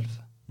är själv.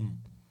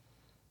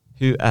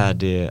 Hur är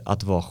det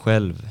att vara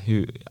själv?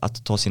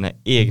 Att ta sina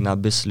egna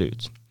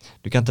beslut.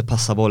 Du kan inte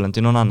passa bollen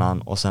till någon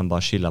annan och sen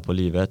bara chilla på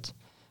livet.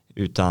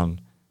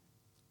 Utan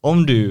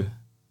Om du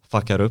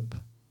fuckar upp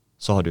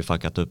så har du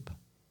fuckat upp.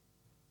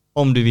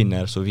 Om du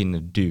vinner så vinner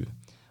du.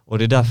 Och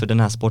det är därför den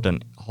här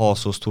sporten har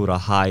så stora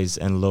highs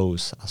and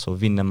lows. Alltså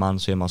vinner man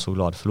så är man så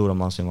glad, förlorar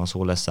man så är man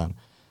så ledsen.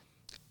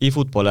 I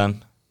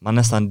fotbollen, man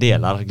nästan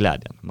delar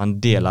glädjen.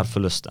 Man delar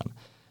förlusten.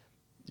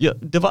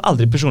 Det var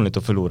aldrig personligt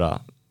att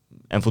förlora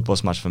en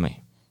fotbollsmatch för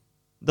mig.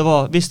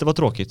 Visst, det var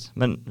tråkigt.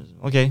 Men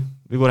okej,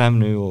 vi går hem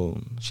nu och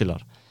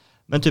chillar.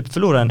 Men typ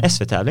förlora en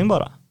SV-tävling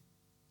bara.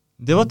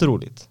 Det var inte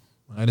roligt.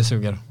 Nej, det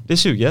suger. Det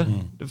suger.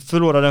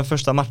 Förlora den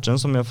första matchen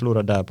som jag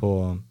förlorade där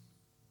på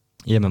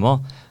i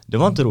MMA. Det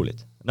var inte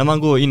roligt. När man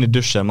går in i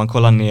duschen, man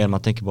kollar ner,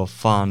 man tänker bara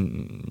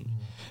fan,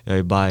 jag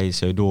är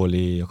bajs, jag är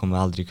dålig, jag kommer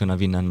aldrig kunna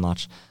vinna en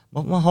match.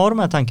 Man har de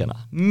här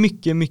tankarna.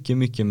 Mycket, mycket,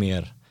 mycket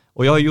mer.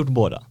 Och jag har gjort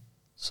båda.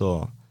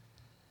 Så.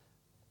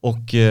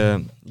 Och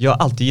jag har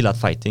alltid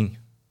gillat fighting.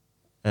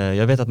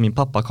 Jag vet att min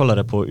pappa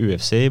kollade på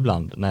UFC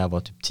ibland när jag var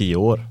typ 10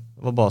 år.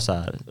 Det var bara så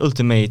här,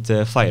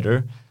 ultimate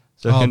fighter.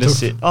 Så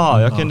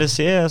jag kunde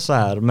se så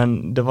här,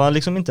 men det var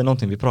liksom inte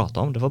någonting vi pratade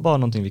om. Det var bara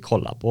någonting vi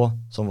kollade på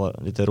som var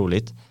lite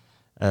roligt.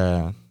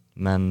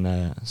 Men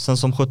sen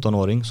som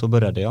 17-åring så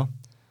började jag.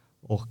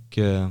 Och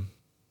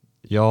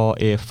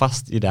jag är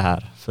fast i det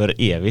här för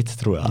evigt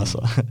tror jag.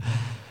 Alltså.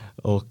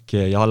 Och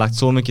jag har lagt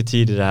så mycket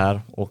tid i det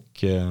här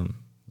och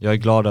jag är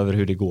glad över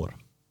hur det går.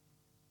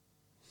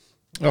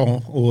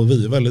 Ja, och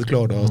vi är väldigt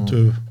glada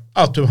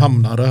att du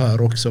hamnade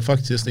här också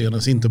faktiskt,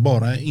 Enes, inte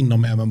bara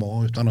inom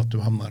MMA utan att du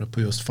hamnade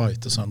på just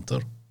Fighter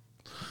Center.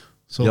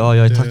 Så ja,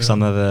 jag är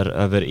tacksam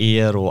över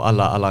er och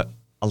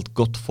allt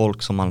gott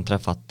folk som man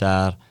träffat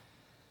där.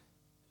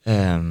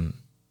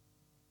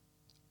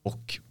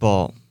 Och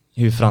bara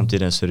hur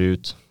framtiden ser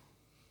ut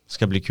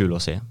ska bli kul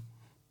att se.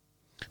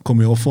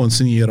 Kommer jag få en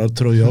signerad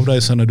tröja av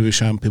dig sen när du är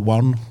champion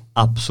one?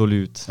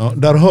 Absolut. Ja,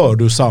 där hör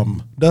du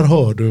Sam. Där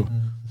hör du.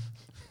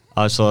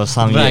 Alltså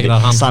Sam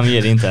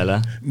ger det inte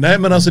eller? Nej,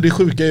 men alltså det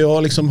sjuka är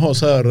jag liksom har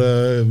så här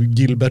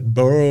Gilbert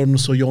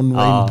Burns och John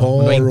Wayne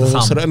Parr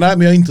och sådär. Nej,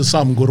 men jag är inte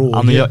Sam Gorogi.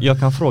 Ja, men jag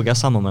kan fråga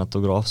Sam om en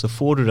autograf så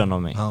får du den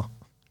av mig.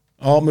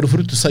 Ja, men då får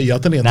du inte säga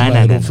att den är till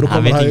mig. Nej, för då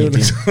han vet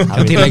ingenting. Jag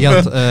kan tillägga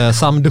att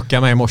Sam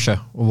duckade mig i morse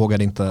och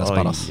vågade inte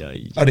sparras.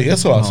 Ja, det är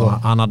så alltså. Ja,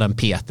 han hade en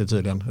PT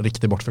tydligen,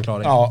 riktig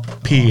bortförklaring. Ja,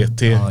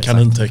 PT,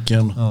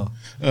 kanontecken. Ja.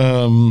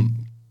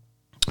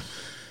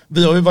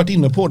 Vi har ju varit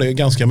inne på det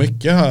ganska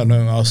mycket här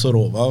nu, alltså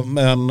då, va?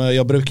 Men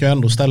jag brukar ju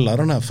ändå ställa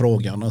den här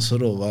frågan, alltså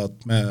då, va?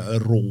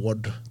 Med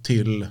råd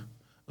till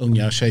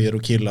unga tjejer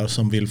och killar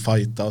som vill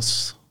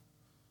fightas,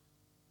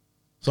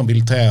 som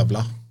vill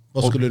tävla.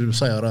 Vad skulle du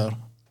säga där?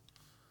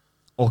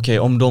 Okej,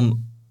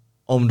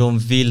 om de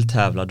vill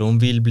tävla, de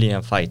vill bli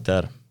en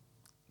fighter,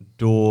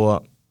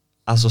 då,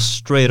 alltså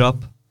straight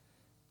up,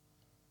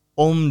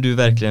 om du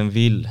verkligen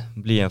vill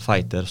bli en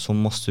fighter så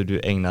måste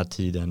du ägna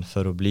tiden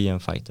för att bli en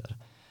fighter.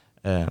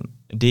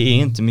 Det är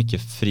inte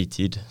mycket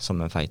fritid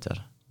som en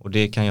fighter. Och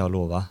det kan jag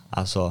lova.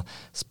 Alltså,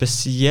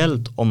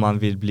 speciellt om man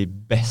vill bli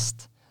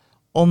bäst.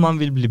 Om man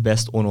vill bli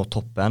bäst och nå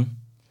toppen.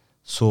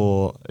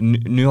 Så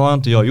nu har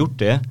inte jag gjort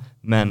det.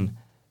 Men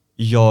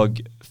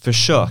jag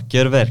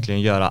försöker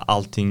verkligen göra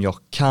allting jag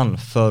kan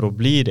för att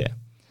bli det.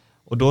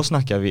 Och då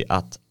snackar vi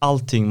att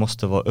allting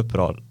måste vara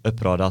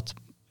uppradat.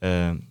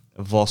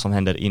 Vad som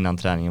händer innan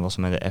träningen, vad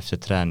som händer efter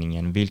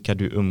träningen, vilka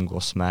du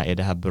umgås med, är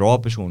det här bra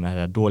personer, är det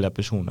här dåliga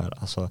personer,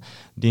 alltså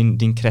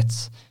din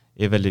krets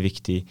är väldigt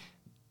viktig.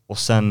 Och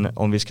sen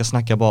om vi ska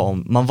snacka bara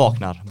om, man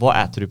vaknar,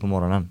 vad äter du på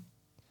morgonen?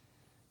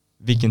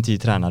 Vilken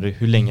tid tränar du?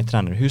 Hur länge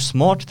tränar du? Hur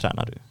smart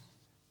tränar du?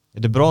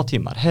 Är det bra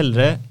timmar?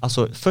 Hellre,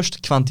 alltså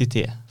först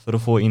kvantitet för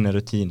att få in en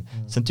rutin.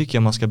 Sen tycker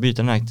jag man ska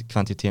byta den här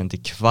kvantiteten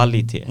till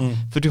kvalitet.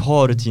 För du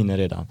har rutiner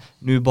redan.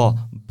 Nu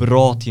bara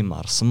bra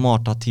timmar,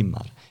 smarta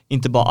timmar.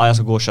 Inte bara, jag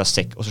ska gå och köra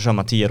säck och så kör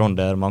man 10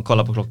 ronder, man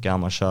kollar på klockan,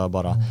 man kör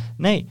bara.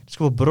 Nej, det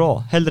ska vara bra.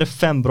 Hellre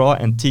 5 bra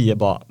än 10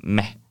 bara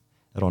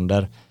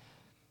ronder.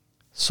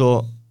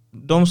 Så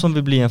de som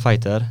vill bli en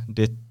fighter,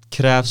 det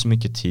krävs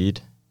mycket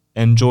tid.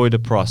 Enjoy the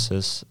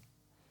process.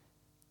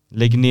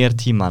 Lägg ner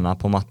timmarna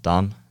på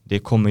mattan. Det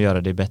kommer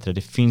göra det bättre.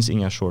 Det finns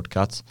inga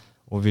shortcuts.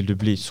 Och vill du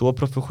bli så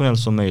professionell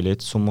som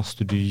möjligt så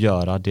måste du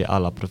göra det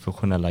alla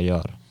professionella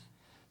gör.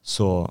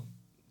 Så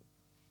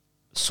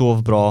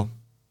sov bra.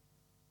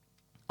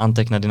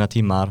 Anteckna dina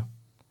timmar.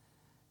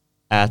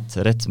 Ät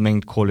rätt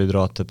mängd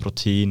kolhydrater,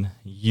 protein.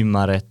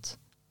 Gymma rätt.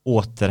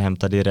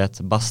 Återhämta dig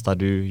rätt. Bastar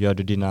du. Gör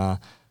du dina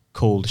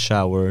cold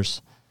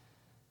showers.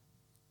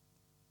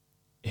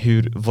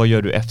 Vad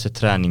gör du efter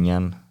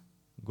träningen?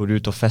 Går du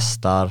ut och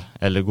festar?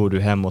 Eller går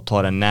du hem och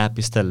tar en nap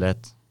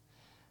istället?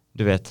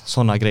 Du vet,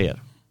 sådana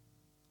grejer.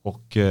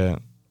 Och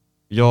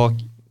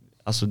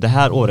alltså det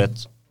här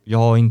året, jag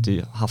har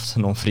inte haft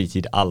någon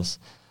fritid alls.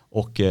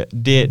 Och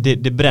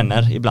det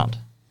bränner ibland.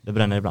 Det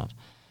bränner ibland.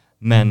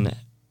 Men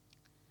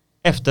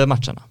efter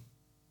matcherna,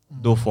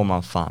 då får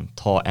man fan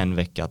ta 1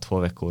 vecka, 2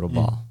 veckor och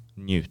bara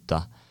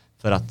njuta.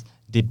 För att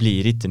det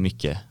blir inte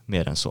mycket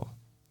mer än så.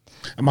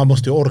 Man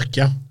måste ju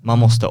orka. Man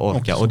måste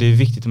orka. Och det är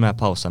viktigt med de här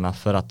pauserna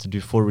för att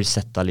du får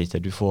resetta lite.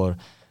 Du får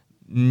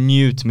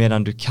njut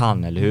medan du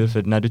kan, eller hur?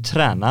 För när du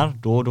tränar,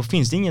 då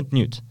finns det inget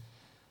njut.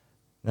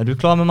 När du är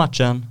klar med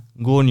matchen,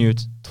 gå och njut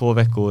 2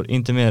 veckor,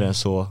 inte mer än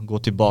så. Gå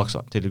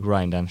tillbaka till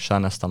grinden, kör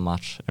nästa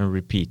match, en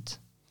repeat.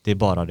 Det är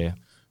bara det.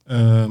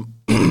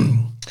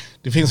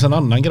 Det finns en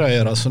annan grej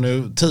här, alltså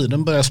nu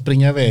tiden börjar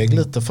springa iväg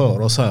lite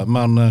för oss här,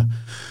 men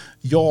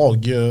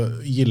jag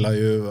gillar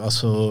ju,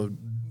 alltså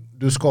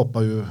du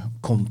skapar ju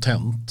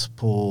content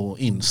på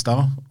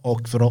Insta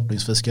och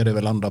förhoppningsvis ska det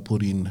väl landa på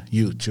din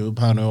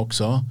YouTube här nu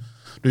också.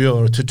 Du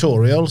gör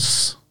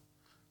tutorials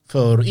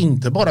för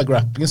inte bara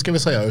grappling ska vi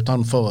säga,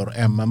 utan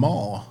för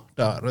MMA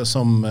där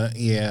som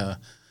är,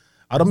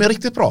 ja, de är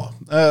riktigt bra.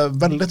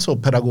 Väldigt så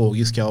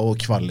pedagogiska och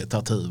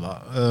kvalitativa.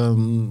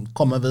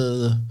 Kommer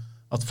vi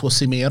att få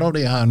se mer av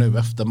det här nu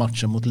efter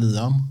matchen mot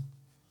Liam?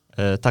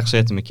 Tack så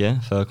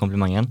jättemycket för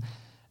komplimangen.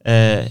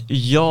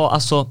 Ja,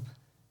 alltså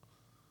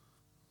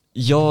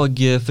jag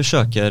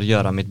försöker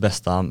göra mitt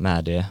bästa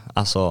med det.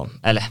 Alltså,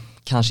 eller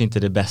kanske inte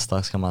det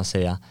bästa ska man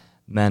säga.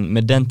 Men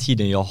med den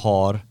tiden jag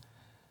har,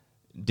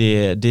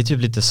 det är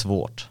typ lite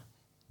svårt.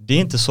 Det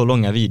är inte så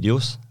långa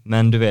videos,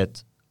 men du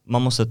vet,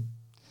 man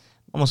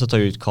måste ta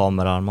ut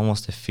kameran, man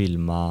måste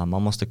filma,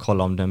 man måste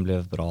kolla om den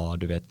blev bra,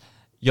 du vet.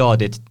 Ja,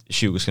 det är ett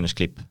 20 sekunders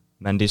klipp,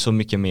 men det är så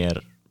mycket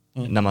mer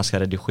när man ska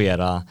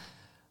redigera,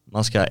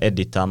 man ska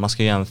edita, man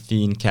ska göra en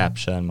fin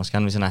caption, man ska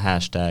använda sina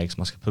hashtags,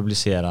 man ska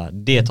publicera.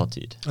 Det tar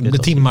tid. Det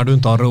timmar du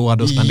inte har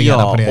råd att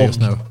spendera på det just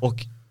nu.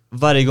 Och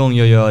varje gång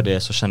jag gör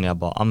det så känner jag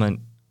bara,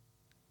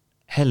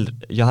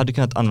 jag hade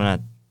kunnat använda den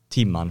här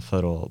timman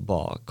för att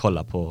bara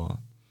kolla på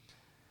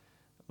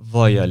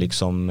vad gör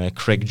liksom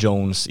Craig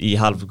Jones i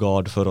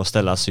halvgard för att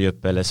ställa sig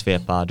upp eller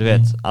svepa. Du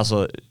vet,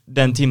 alltså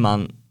den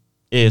timman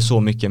är så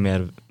mycket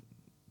mer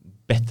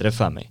bättre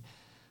för mig.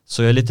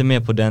 Så jag är lite mer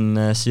på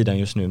den sidan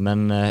just nu.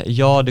 Men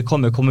ja, det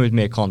kommer komma ut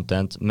mer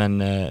content,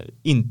 men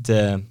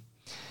inte...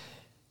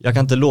 Jag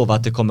kan inte lova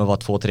att det kommer vara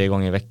 2-3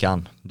 gånger i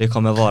veckan. Det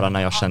kommer vara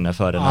när jag känner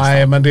för det nästan.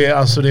 Nej, men det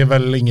är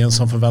väl ingen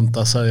som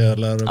förväntar sig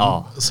eller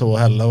så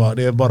heller. Va?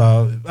 Det är bara,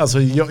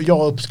 alltså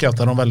jag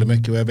uppskattar dem väldigt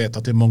mycket och jag vet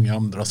att det är många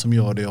andra som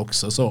gör det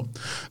också. Så,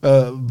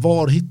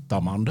 var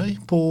hittar man dig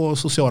på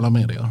sociala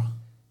medier?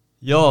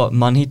 Ja,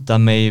 man hittar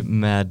mig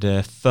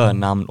med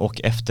förnamn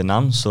och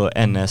efternamn, så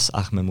Enes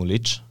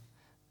Ahmemulic.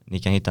 Ni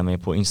kan hitta mig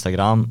på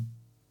Instagram.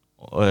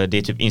 Det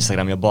är typ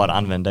Instagram jag bara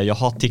använder. Jag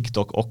har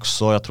TikTok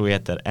också. Jag tror jag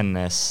heter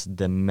Enes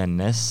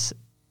Ahmemulic.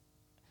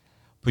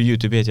 På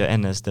YouTube heter jag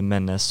Enes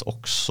Ahmemulic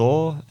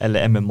också.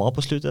 Eller MMA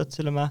på slutet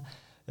till och med.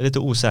 Jag är lite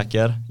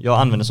osäker.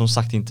 Jag använder som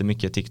sagt inte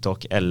mycket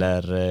TikTok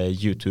eller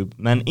YouTube.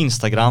 Men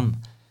Instagram,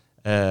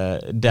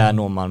 där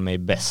når man mig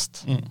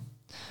bäst.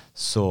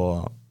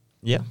 Så,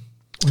 ja. Yeah.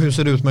 Hur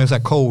ser det ut med så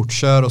här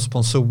coacher och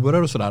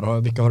sponsorer och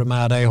sådär? Vilka har du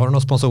med dig? Har du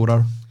några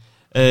sponsorer?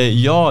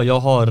 Ja, jag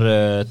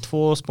har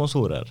 2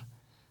 sponsorer.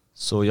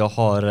 Så jag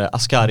har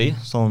Askari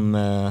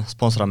som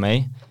sponsrar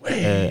mig.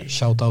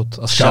 Shoutout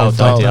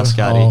till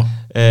Askari.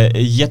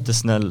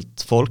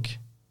 Jättesnällt folk.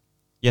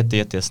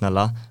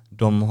 Jättesnälla.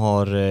 De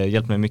har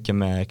hjälpt mig mycket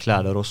med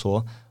kläder och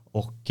så.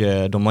 Och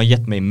de har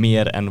gett mig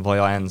mer än vad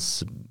jag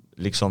ens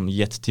liksom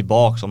gett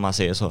tillbaka, om man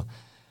säger så.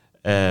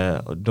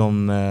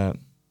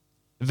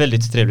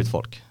 Väldigt trevligt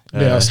folk.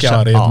 Det är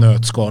Askari ett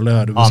nötskal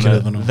här du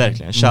beskriver. Men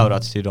verkligen,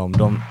 shoutout till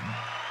dem.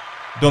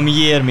 De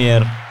ger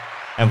mer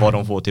än vad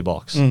de får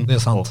tillbaks. Det är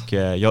sant. Och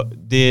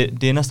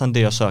det är nästan det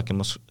jag söker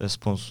med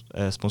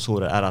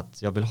sponsorer, är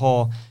att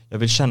jag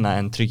vill känna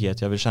en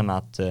trygghet. Jag vill känna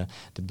att det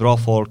är bra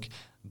folk.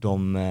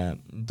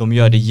 De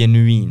gör det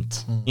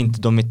genuint.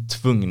 Inte de är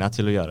tvungna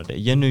till att göra det.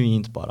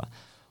 Genuint bara.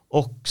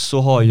 Och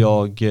så har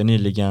jag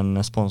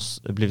nyligen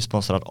blivit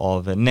sponsrad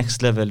av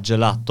Next Level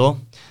Gelato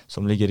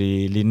som ligger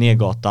i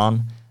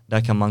Linnégatan.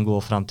 Där kan man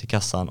gå fram till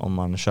kassan om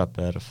man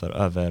köper för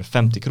över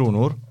 50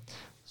 kronor.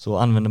 Så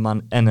använder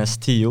man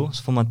NS10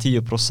 så får man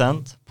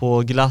 10% på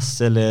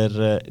glass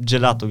eller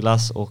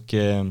gelatoglass och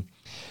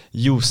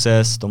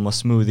juices, de har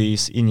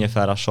smoothies,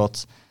 ingefära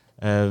shots.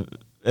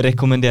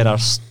 Rekommenderar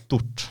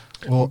stort.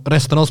 Och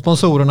resten av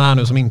sponsorerna här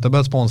nu som inte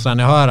börjat sponsra,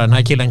 ni hör den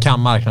här killen kan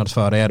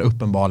marknadsföra er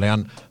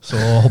uppenbarligen. Så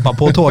hoppa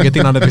på tåget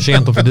innan det är för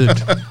sent och för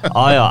dyrt.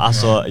 Ja,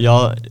 alltså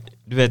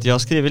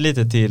jag skriver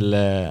lite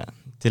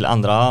till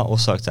andra och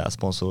sökt så här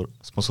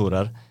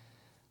sponsorer.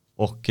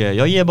 Och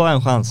jag ger bara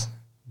en chans.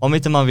 Om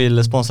inte man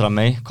vill sponsra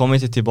mig, kom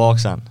inte tillbaka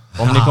sen.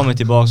 Om ni kommer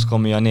tillbaka så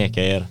kommer jag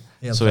neka er.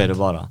 Så är det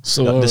bara.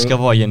 Det ska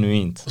vara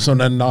genuint. Så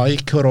när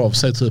Nike hör av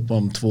sig typ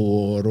om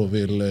 2 år och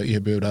vill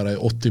erbjuda dig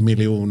 $80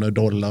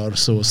 miljoner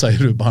så säger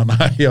du bara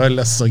nej, jag är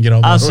ledsen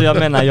grabbar. Alltså jag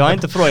menar, jag har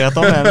inte frågat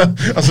dem än.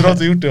 Alltså du har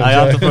inte gjort det? Nej,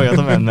 jag har inte frågat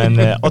dem än,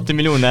 men 80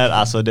 miljoner,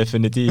 alltså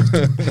definitivt.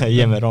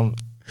 Ge mig dem.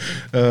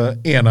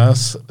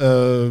 Enes,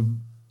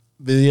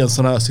 vi är i en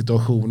sån här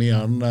situation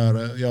igen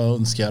när jag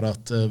önskar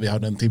att vi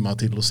hade en timme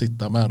till att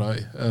sitta med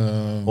dig.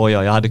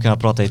 Jag hade kunnat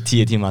prata i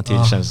 10 timmar till,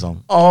 känns det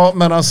som. Ja,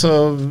 men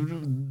alltså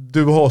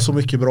du har så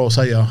mycket bra att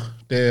säga.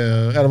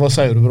 Eller vad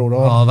säger du,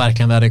 Brodal? Ja,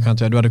 verkligen.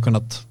 Du hade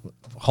kunnat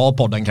ha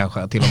podden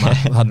kanske till och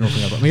med. Hade nog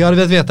fungerat. Men jag hade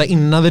velat veta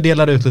innan vi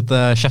delar ut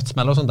lite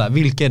käftsmällar och sånt där.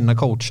 Vilka är dina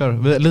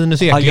coacher?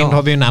 Linus Eklind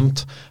har vi ju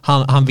nämnt.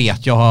 Han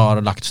vet jag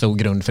har lagt stor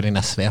grund för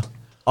din SV.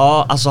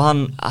 Ja, alltså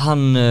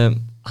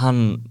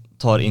han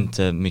tar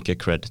inte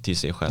mycket cred till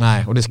sig själv.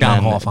 Nej, och det ska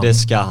han ha. Fan. Det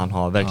ska han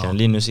ha, verkligen. Ja.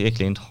 Linus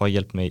Eklind har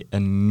hjälpt mig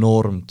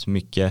enormt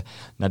mycket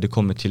när det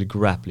kommer till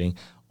grappling.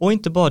 Och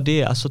inte bara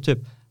det, alltså typ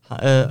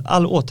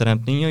all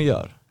återhämtning jag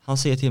gör. Han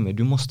säger till mig,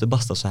 du måste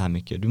basta så här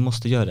mycket, du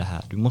måste göra det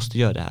här, du måste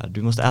göra det här,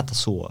 du måste äta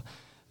så.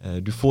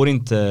 Du får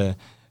inte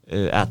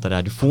äta det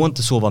här, du får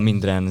inte sova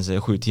mindre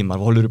än 7 timmar.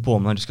 Vad håller du på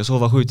med? Du ska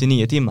sova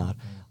 7-9 timmar.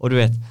 Och du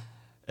vet,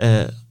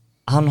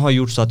 han har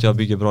gjort så att jag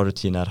bygger bra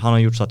rutiner. Han har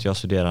gjort så att jag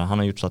studerar. Han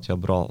har gjort så att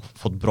jag har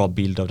fått bra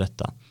bild av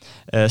detta.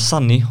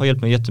 Sanni har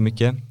hjälpt mig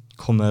jättemycket.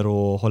 Kommer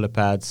och håller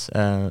pads.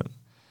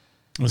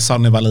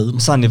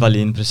 Sanni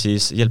Wallin,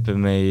 precis. Hjälper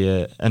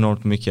mig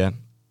enormt mycket.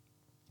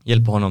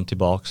 Hjälper honom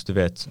tillbaks, du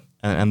vet.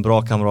 En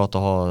bra kamrat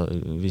att ha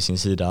vid sin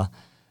sida.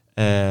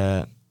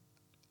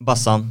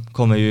 Bassam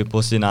kommer ju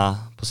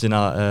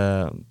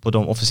på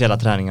de officiella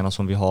träningarna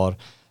som vi har.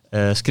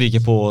 Skriker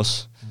på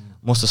oss.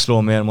 Måste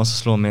slå mer.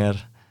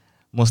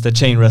 Måste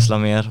chainwrestla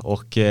mer.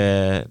 Och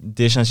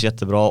det känns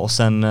jättebra. Och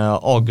sen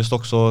August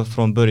också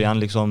från början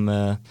liksom,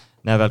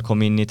 när jag väl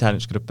kom in i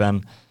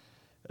tävlingsgruppen,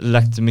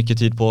 lagt mycket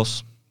tid på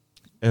oss.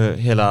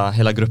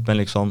 Hela gruppen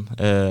liksom.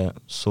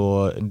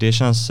 Så det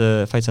känns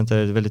faktiskt inte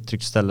ett väldigt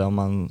tryggt ställe, om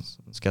man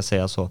ska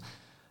säga så.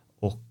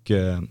 Och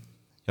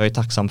jag är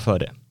tacksam för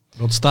det.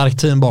 Du har ett starkt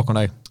team bakom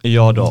dig.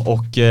 Ja då,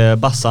 och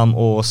Bassam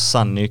och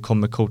Sanni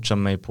kommer coacha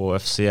mig på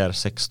FCR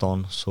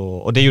 16.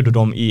 Och det gjorde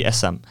de i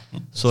SM.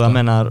 Så jag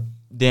menar,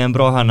 det är en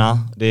bra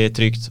hörna, det är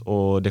tryggt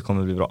och det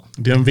kommer bli bra.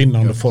 Det är en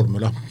vinnande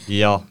formula.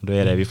 Ja, då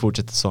är det. Vi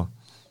fortsätter så.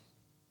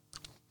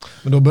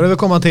 Men då börjar vi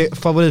komma till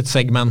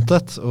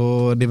favoritsegmentet,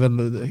 och det är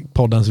väl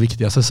poddens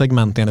viktigaste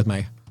segment enligt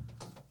mig.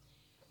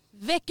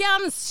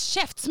 Veckans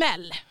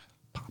käftsmäll.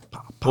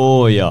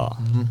 Ja.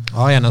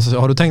 Ja, Enes,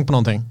 har du tänkt på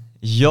någonting?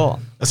 Ja.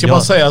 Jag ska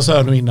bara säga så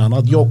här nu innan,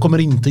 att jag kommer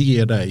inte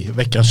ge dig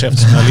veckans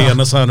käftsmäll,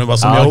 Enes här nu, vad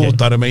som jag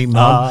hotade med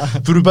innan.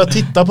 För du började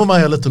titta på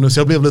mig lite nu, så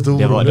jag blev lite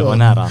orolig. Det var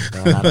nära.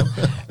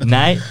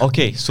 Nej,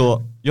 okej,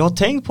 så jag har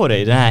tänkt på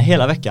dig den här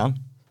hela veckan.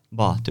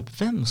 Bara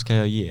typ, vem ska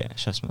jag ge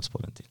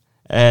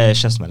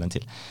käftsmällen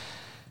till?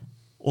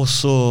 Och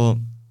så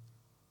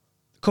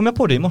kom jag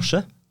på det i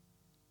morse.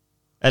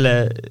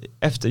 Eller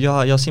efter,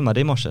 jag simmade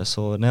i morse,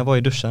 så när jag var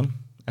i duschen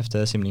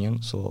efter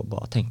simningen så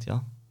bara tänkte jag,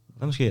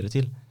 vem ska jag ge det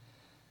till?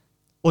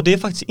 Och det är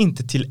faktiskt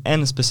inte till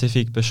en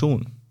specifik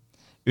person,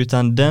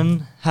 utan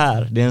den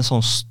här, det är en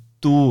sån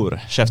stor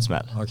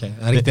käftsmäll. Okej,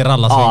 en riktig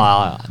rallarsving.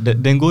 Ja.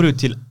 Den går ut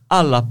till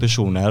alla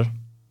personer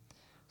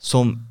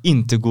som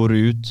inte går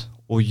ut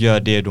och gör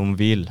det de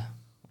vill.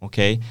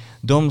 Okej?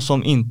 De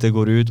som inte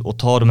går ut och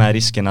tar de här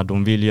riskerna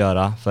de vill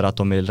göra för att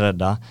de är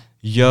rädda,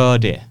 gör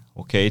det.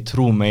 Okej?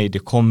 Tro mig, det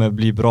kommer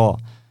bli bra.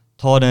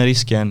 Ta den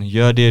risken,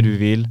 gör det du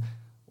vill,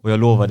 och jag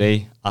lovar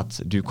dig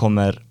att du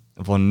kommer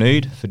vara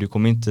nöjd, för du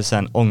kommer inte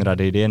sen ångra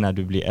dig det när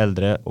du blir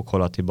äldre och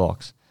kollar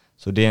tillbaks.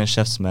 Så det är en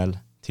käftsmäll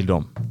till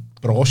dem.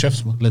 Bra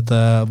käftsmäll.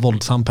 Lite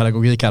våldsam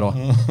pedagogik här då.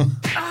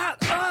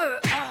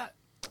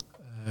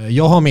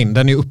 Jag har min,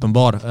 den är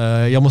uppenbar.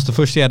 Jag måste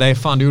först säga dig,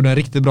 fan du gjorde en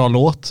riktigt bra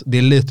låt. Det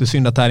är lite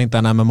synd att det här inte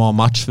är en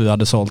MMA-match, för vi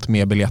hade sålt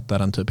mer biljetter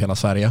än typ hela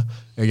Sverige.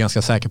 Jag är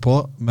ganska säker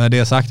på. Med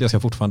det sagt, jag ska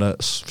fortfarande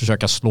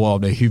försöka slå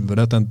av dig i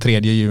huvudet den 3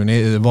 juni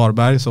i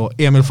Varberg. Så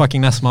Emil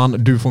fucking Nessman,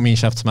 du får min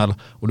käftsmäll,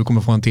 och du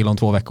kommer få en till om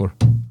 2 veckor.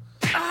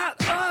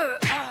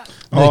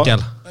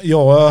 Mikael.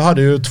 Jag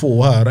hade ju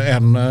 2 här,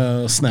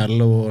 en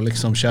snäll och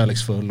liksom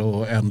kärleksfull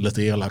och en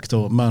lite elak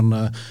då,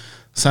 men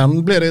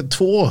sen blev det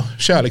 2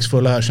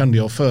 kärleksfulla här, kände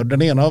jag, för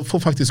den ena får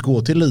faktiskt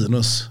gå till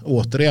Linus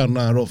återigen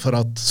där, och för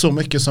att så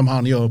mycket som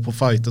han gör på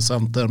Fighter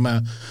Center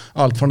med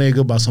allt från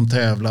gubbar som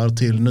tävlar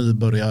till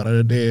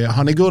nybörjare,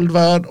 han är guld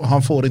värd och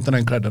han får inte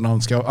den credden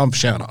han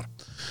förtjänar.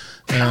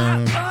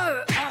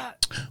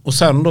 Och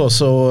sen då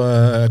så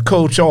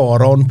coach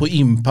Aron på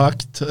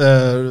Impact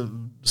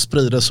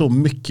sprider så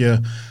mycket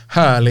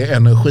härlig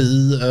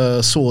energi,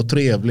 så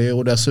trevlig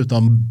och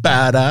dessutom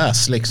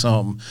badass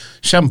liksom.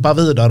 Kämpa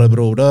vidare,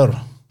 broder.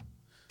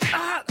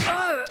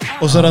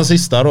 Och så den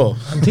sista då.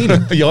 En till?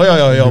 ja.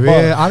 Du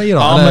är arg då,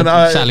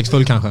 eller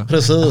kärleksfull kanske.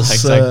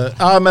 Precis.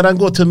 Men den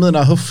går till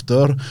mina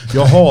höfter.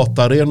 Jag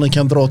hatar er, ni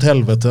kan dra åt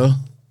helvete.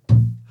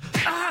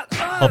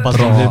 Hoppas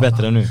det blir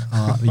bättre nu.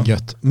 Ja, det är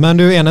gött. Men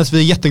du Enes, vi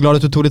är jätteglada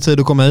att du tog dig tid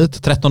att komma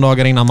hit 13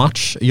 dagar innan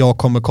match. Jag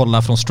kommer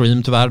kolla från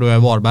stream tyvärr, då jag är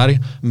i Varberg.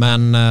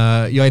 Men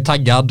jag är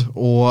taggad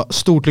och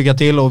stort lycka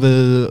till, och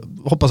vi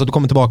hoppas att du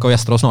kommer tillbaka och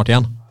gästar oss snart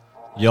igen.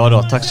 Ja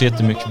då, tack så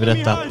jättemycket för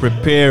detta.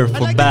 Prepare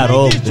for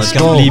battle. Det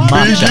ska bli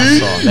match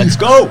alltså. Let's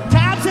go! To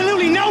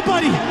absolutely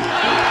nobody.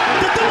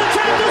 The double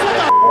champ does what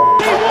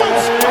the he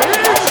wants.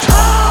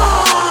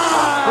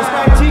 This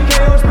guy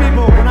TKOs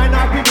people. When I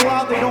knock people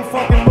out, they don't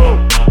fucking move.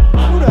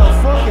 Who the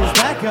fuck is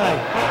that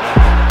guy?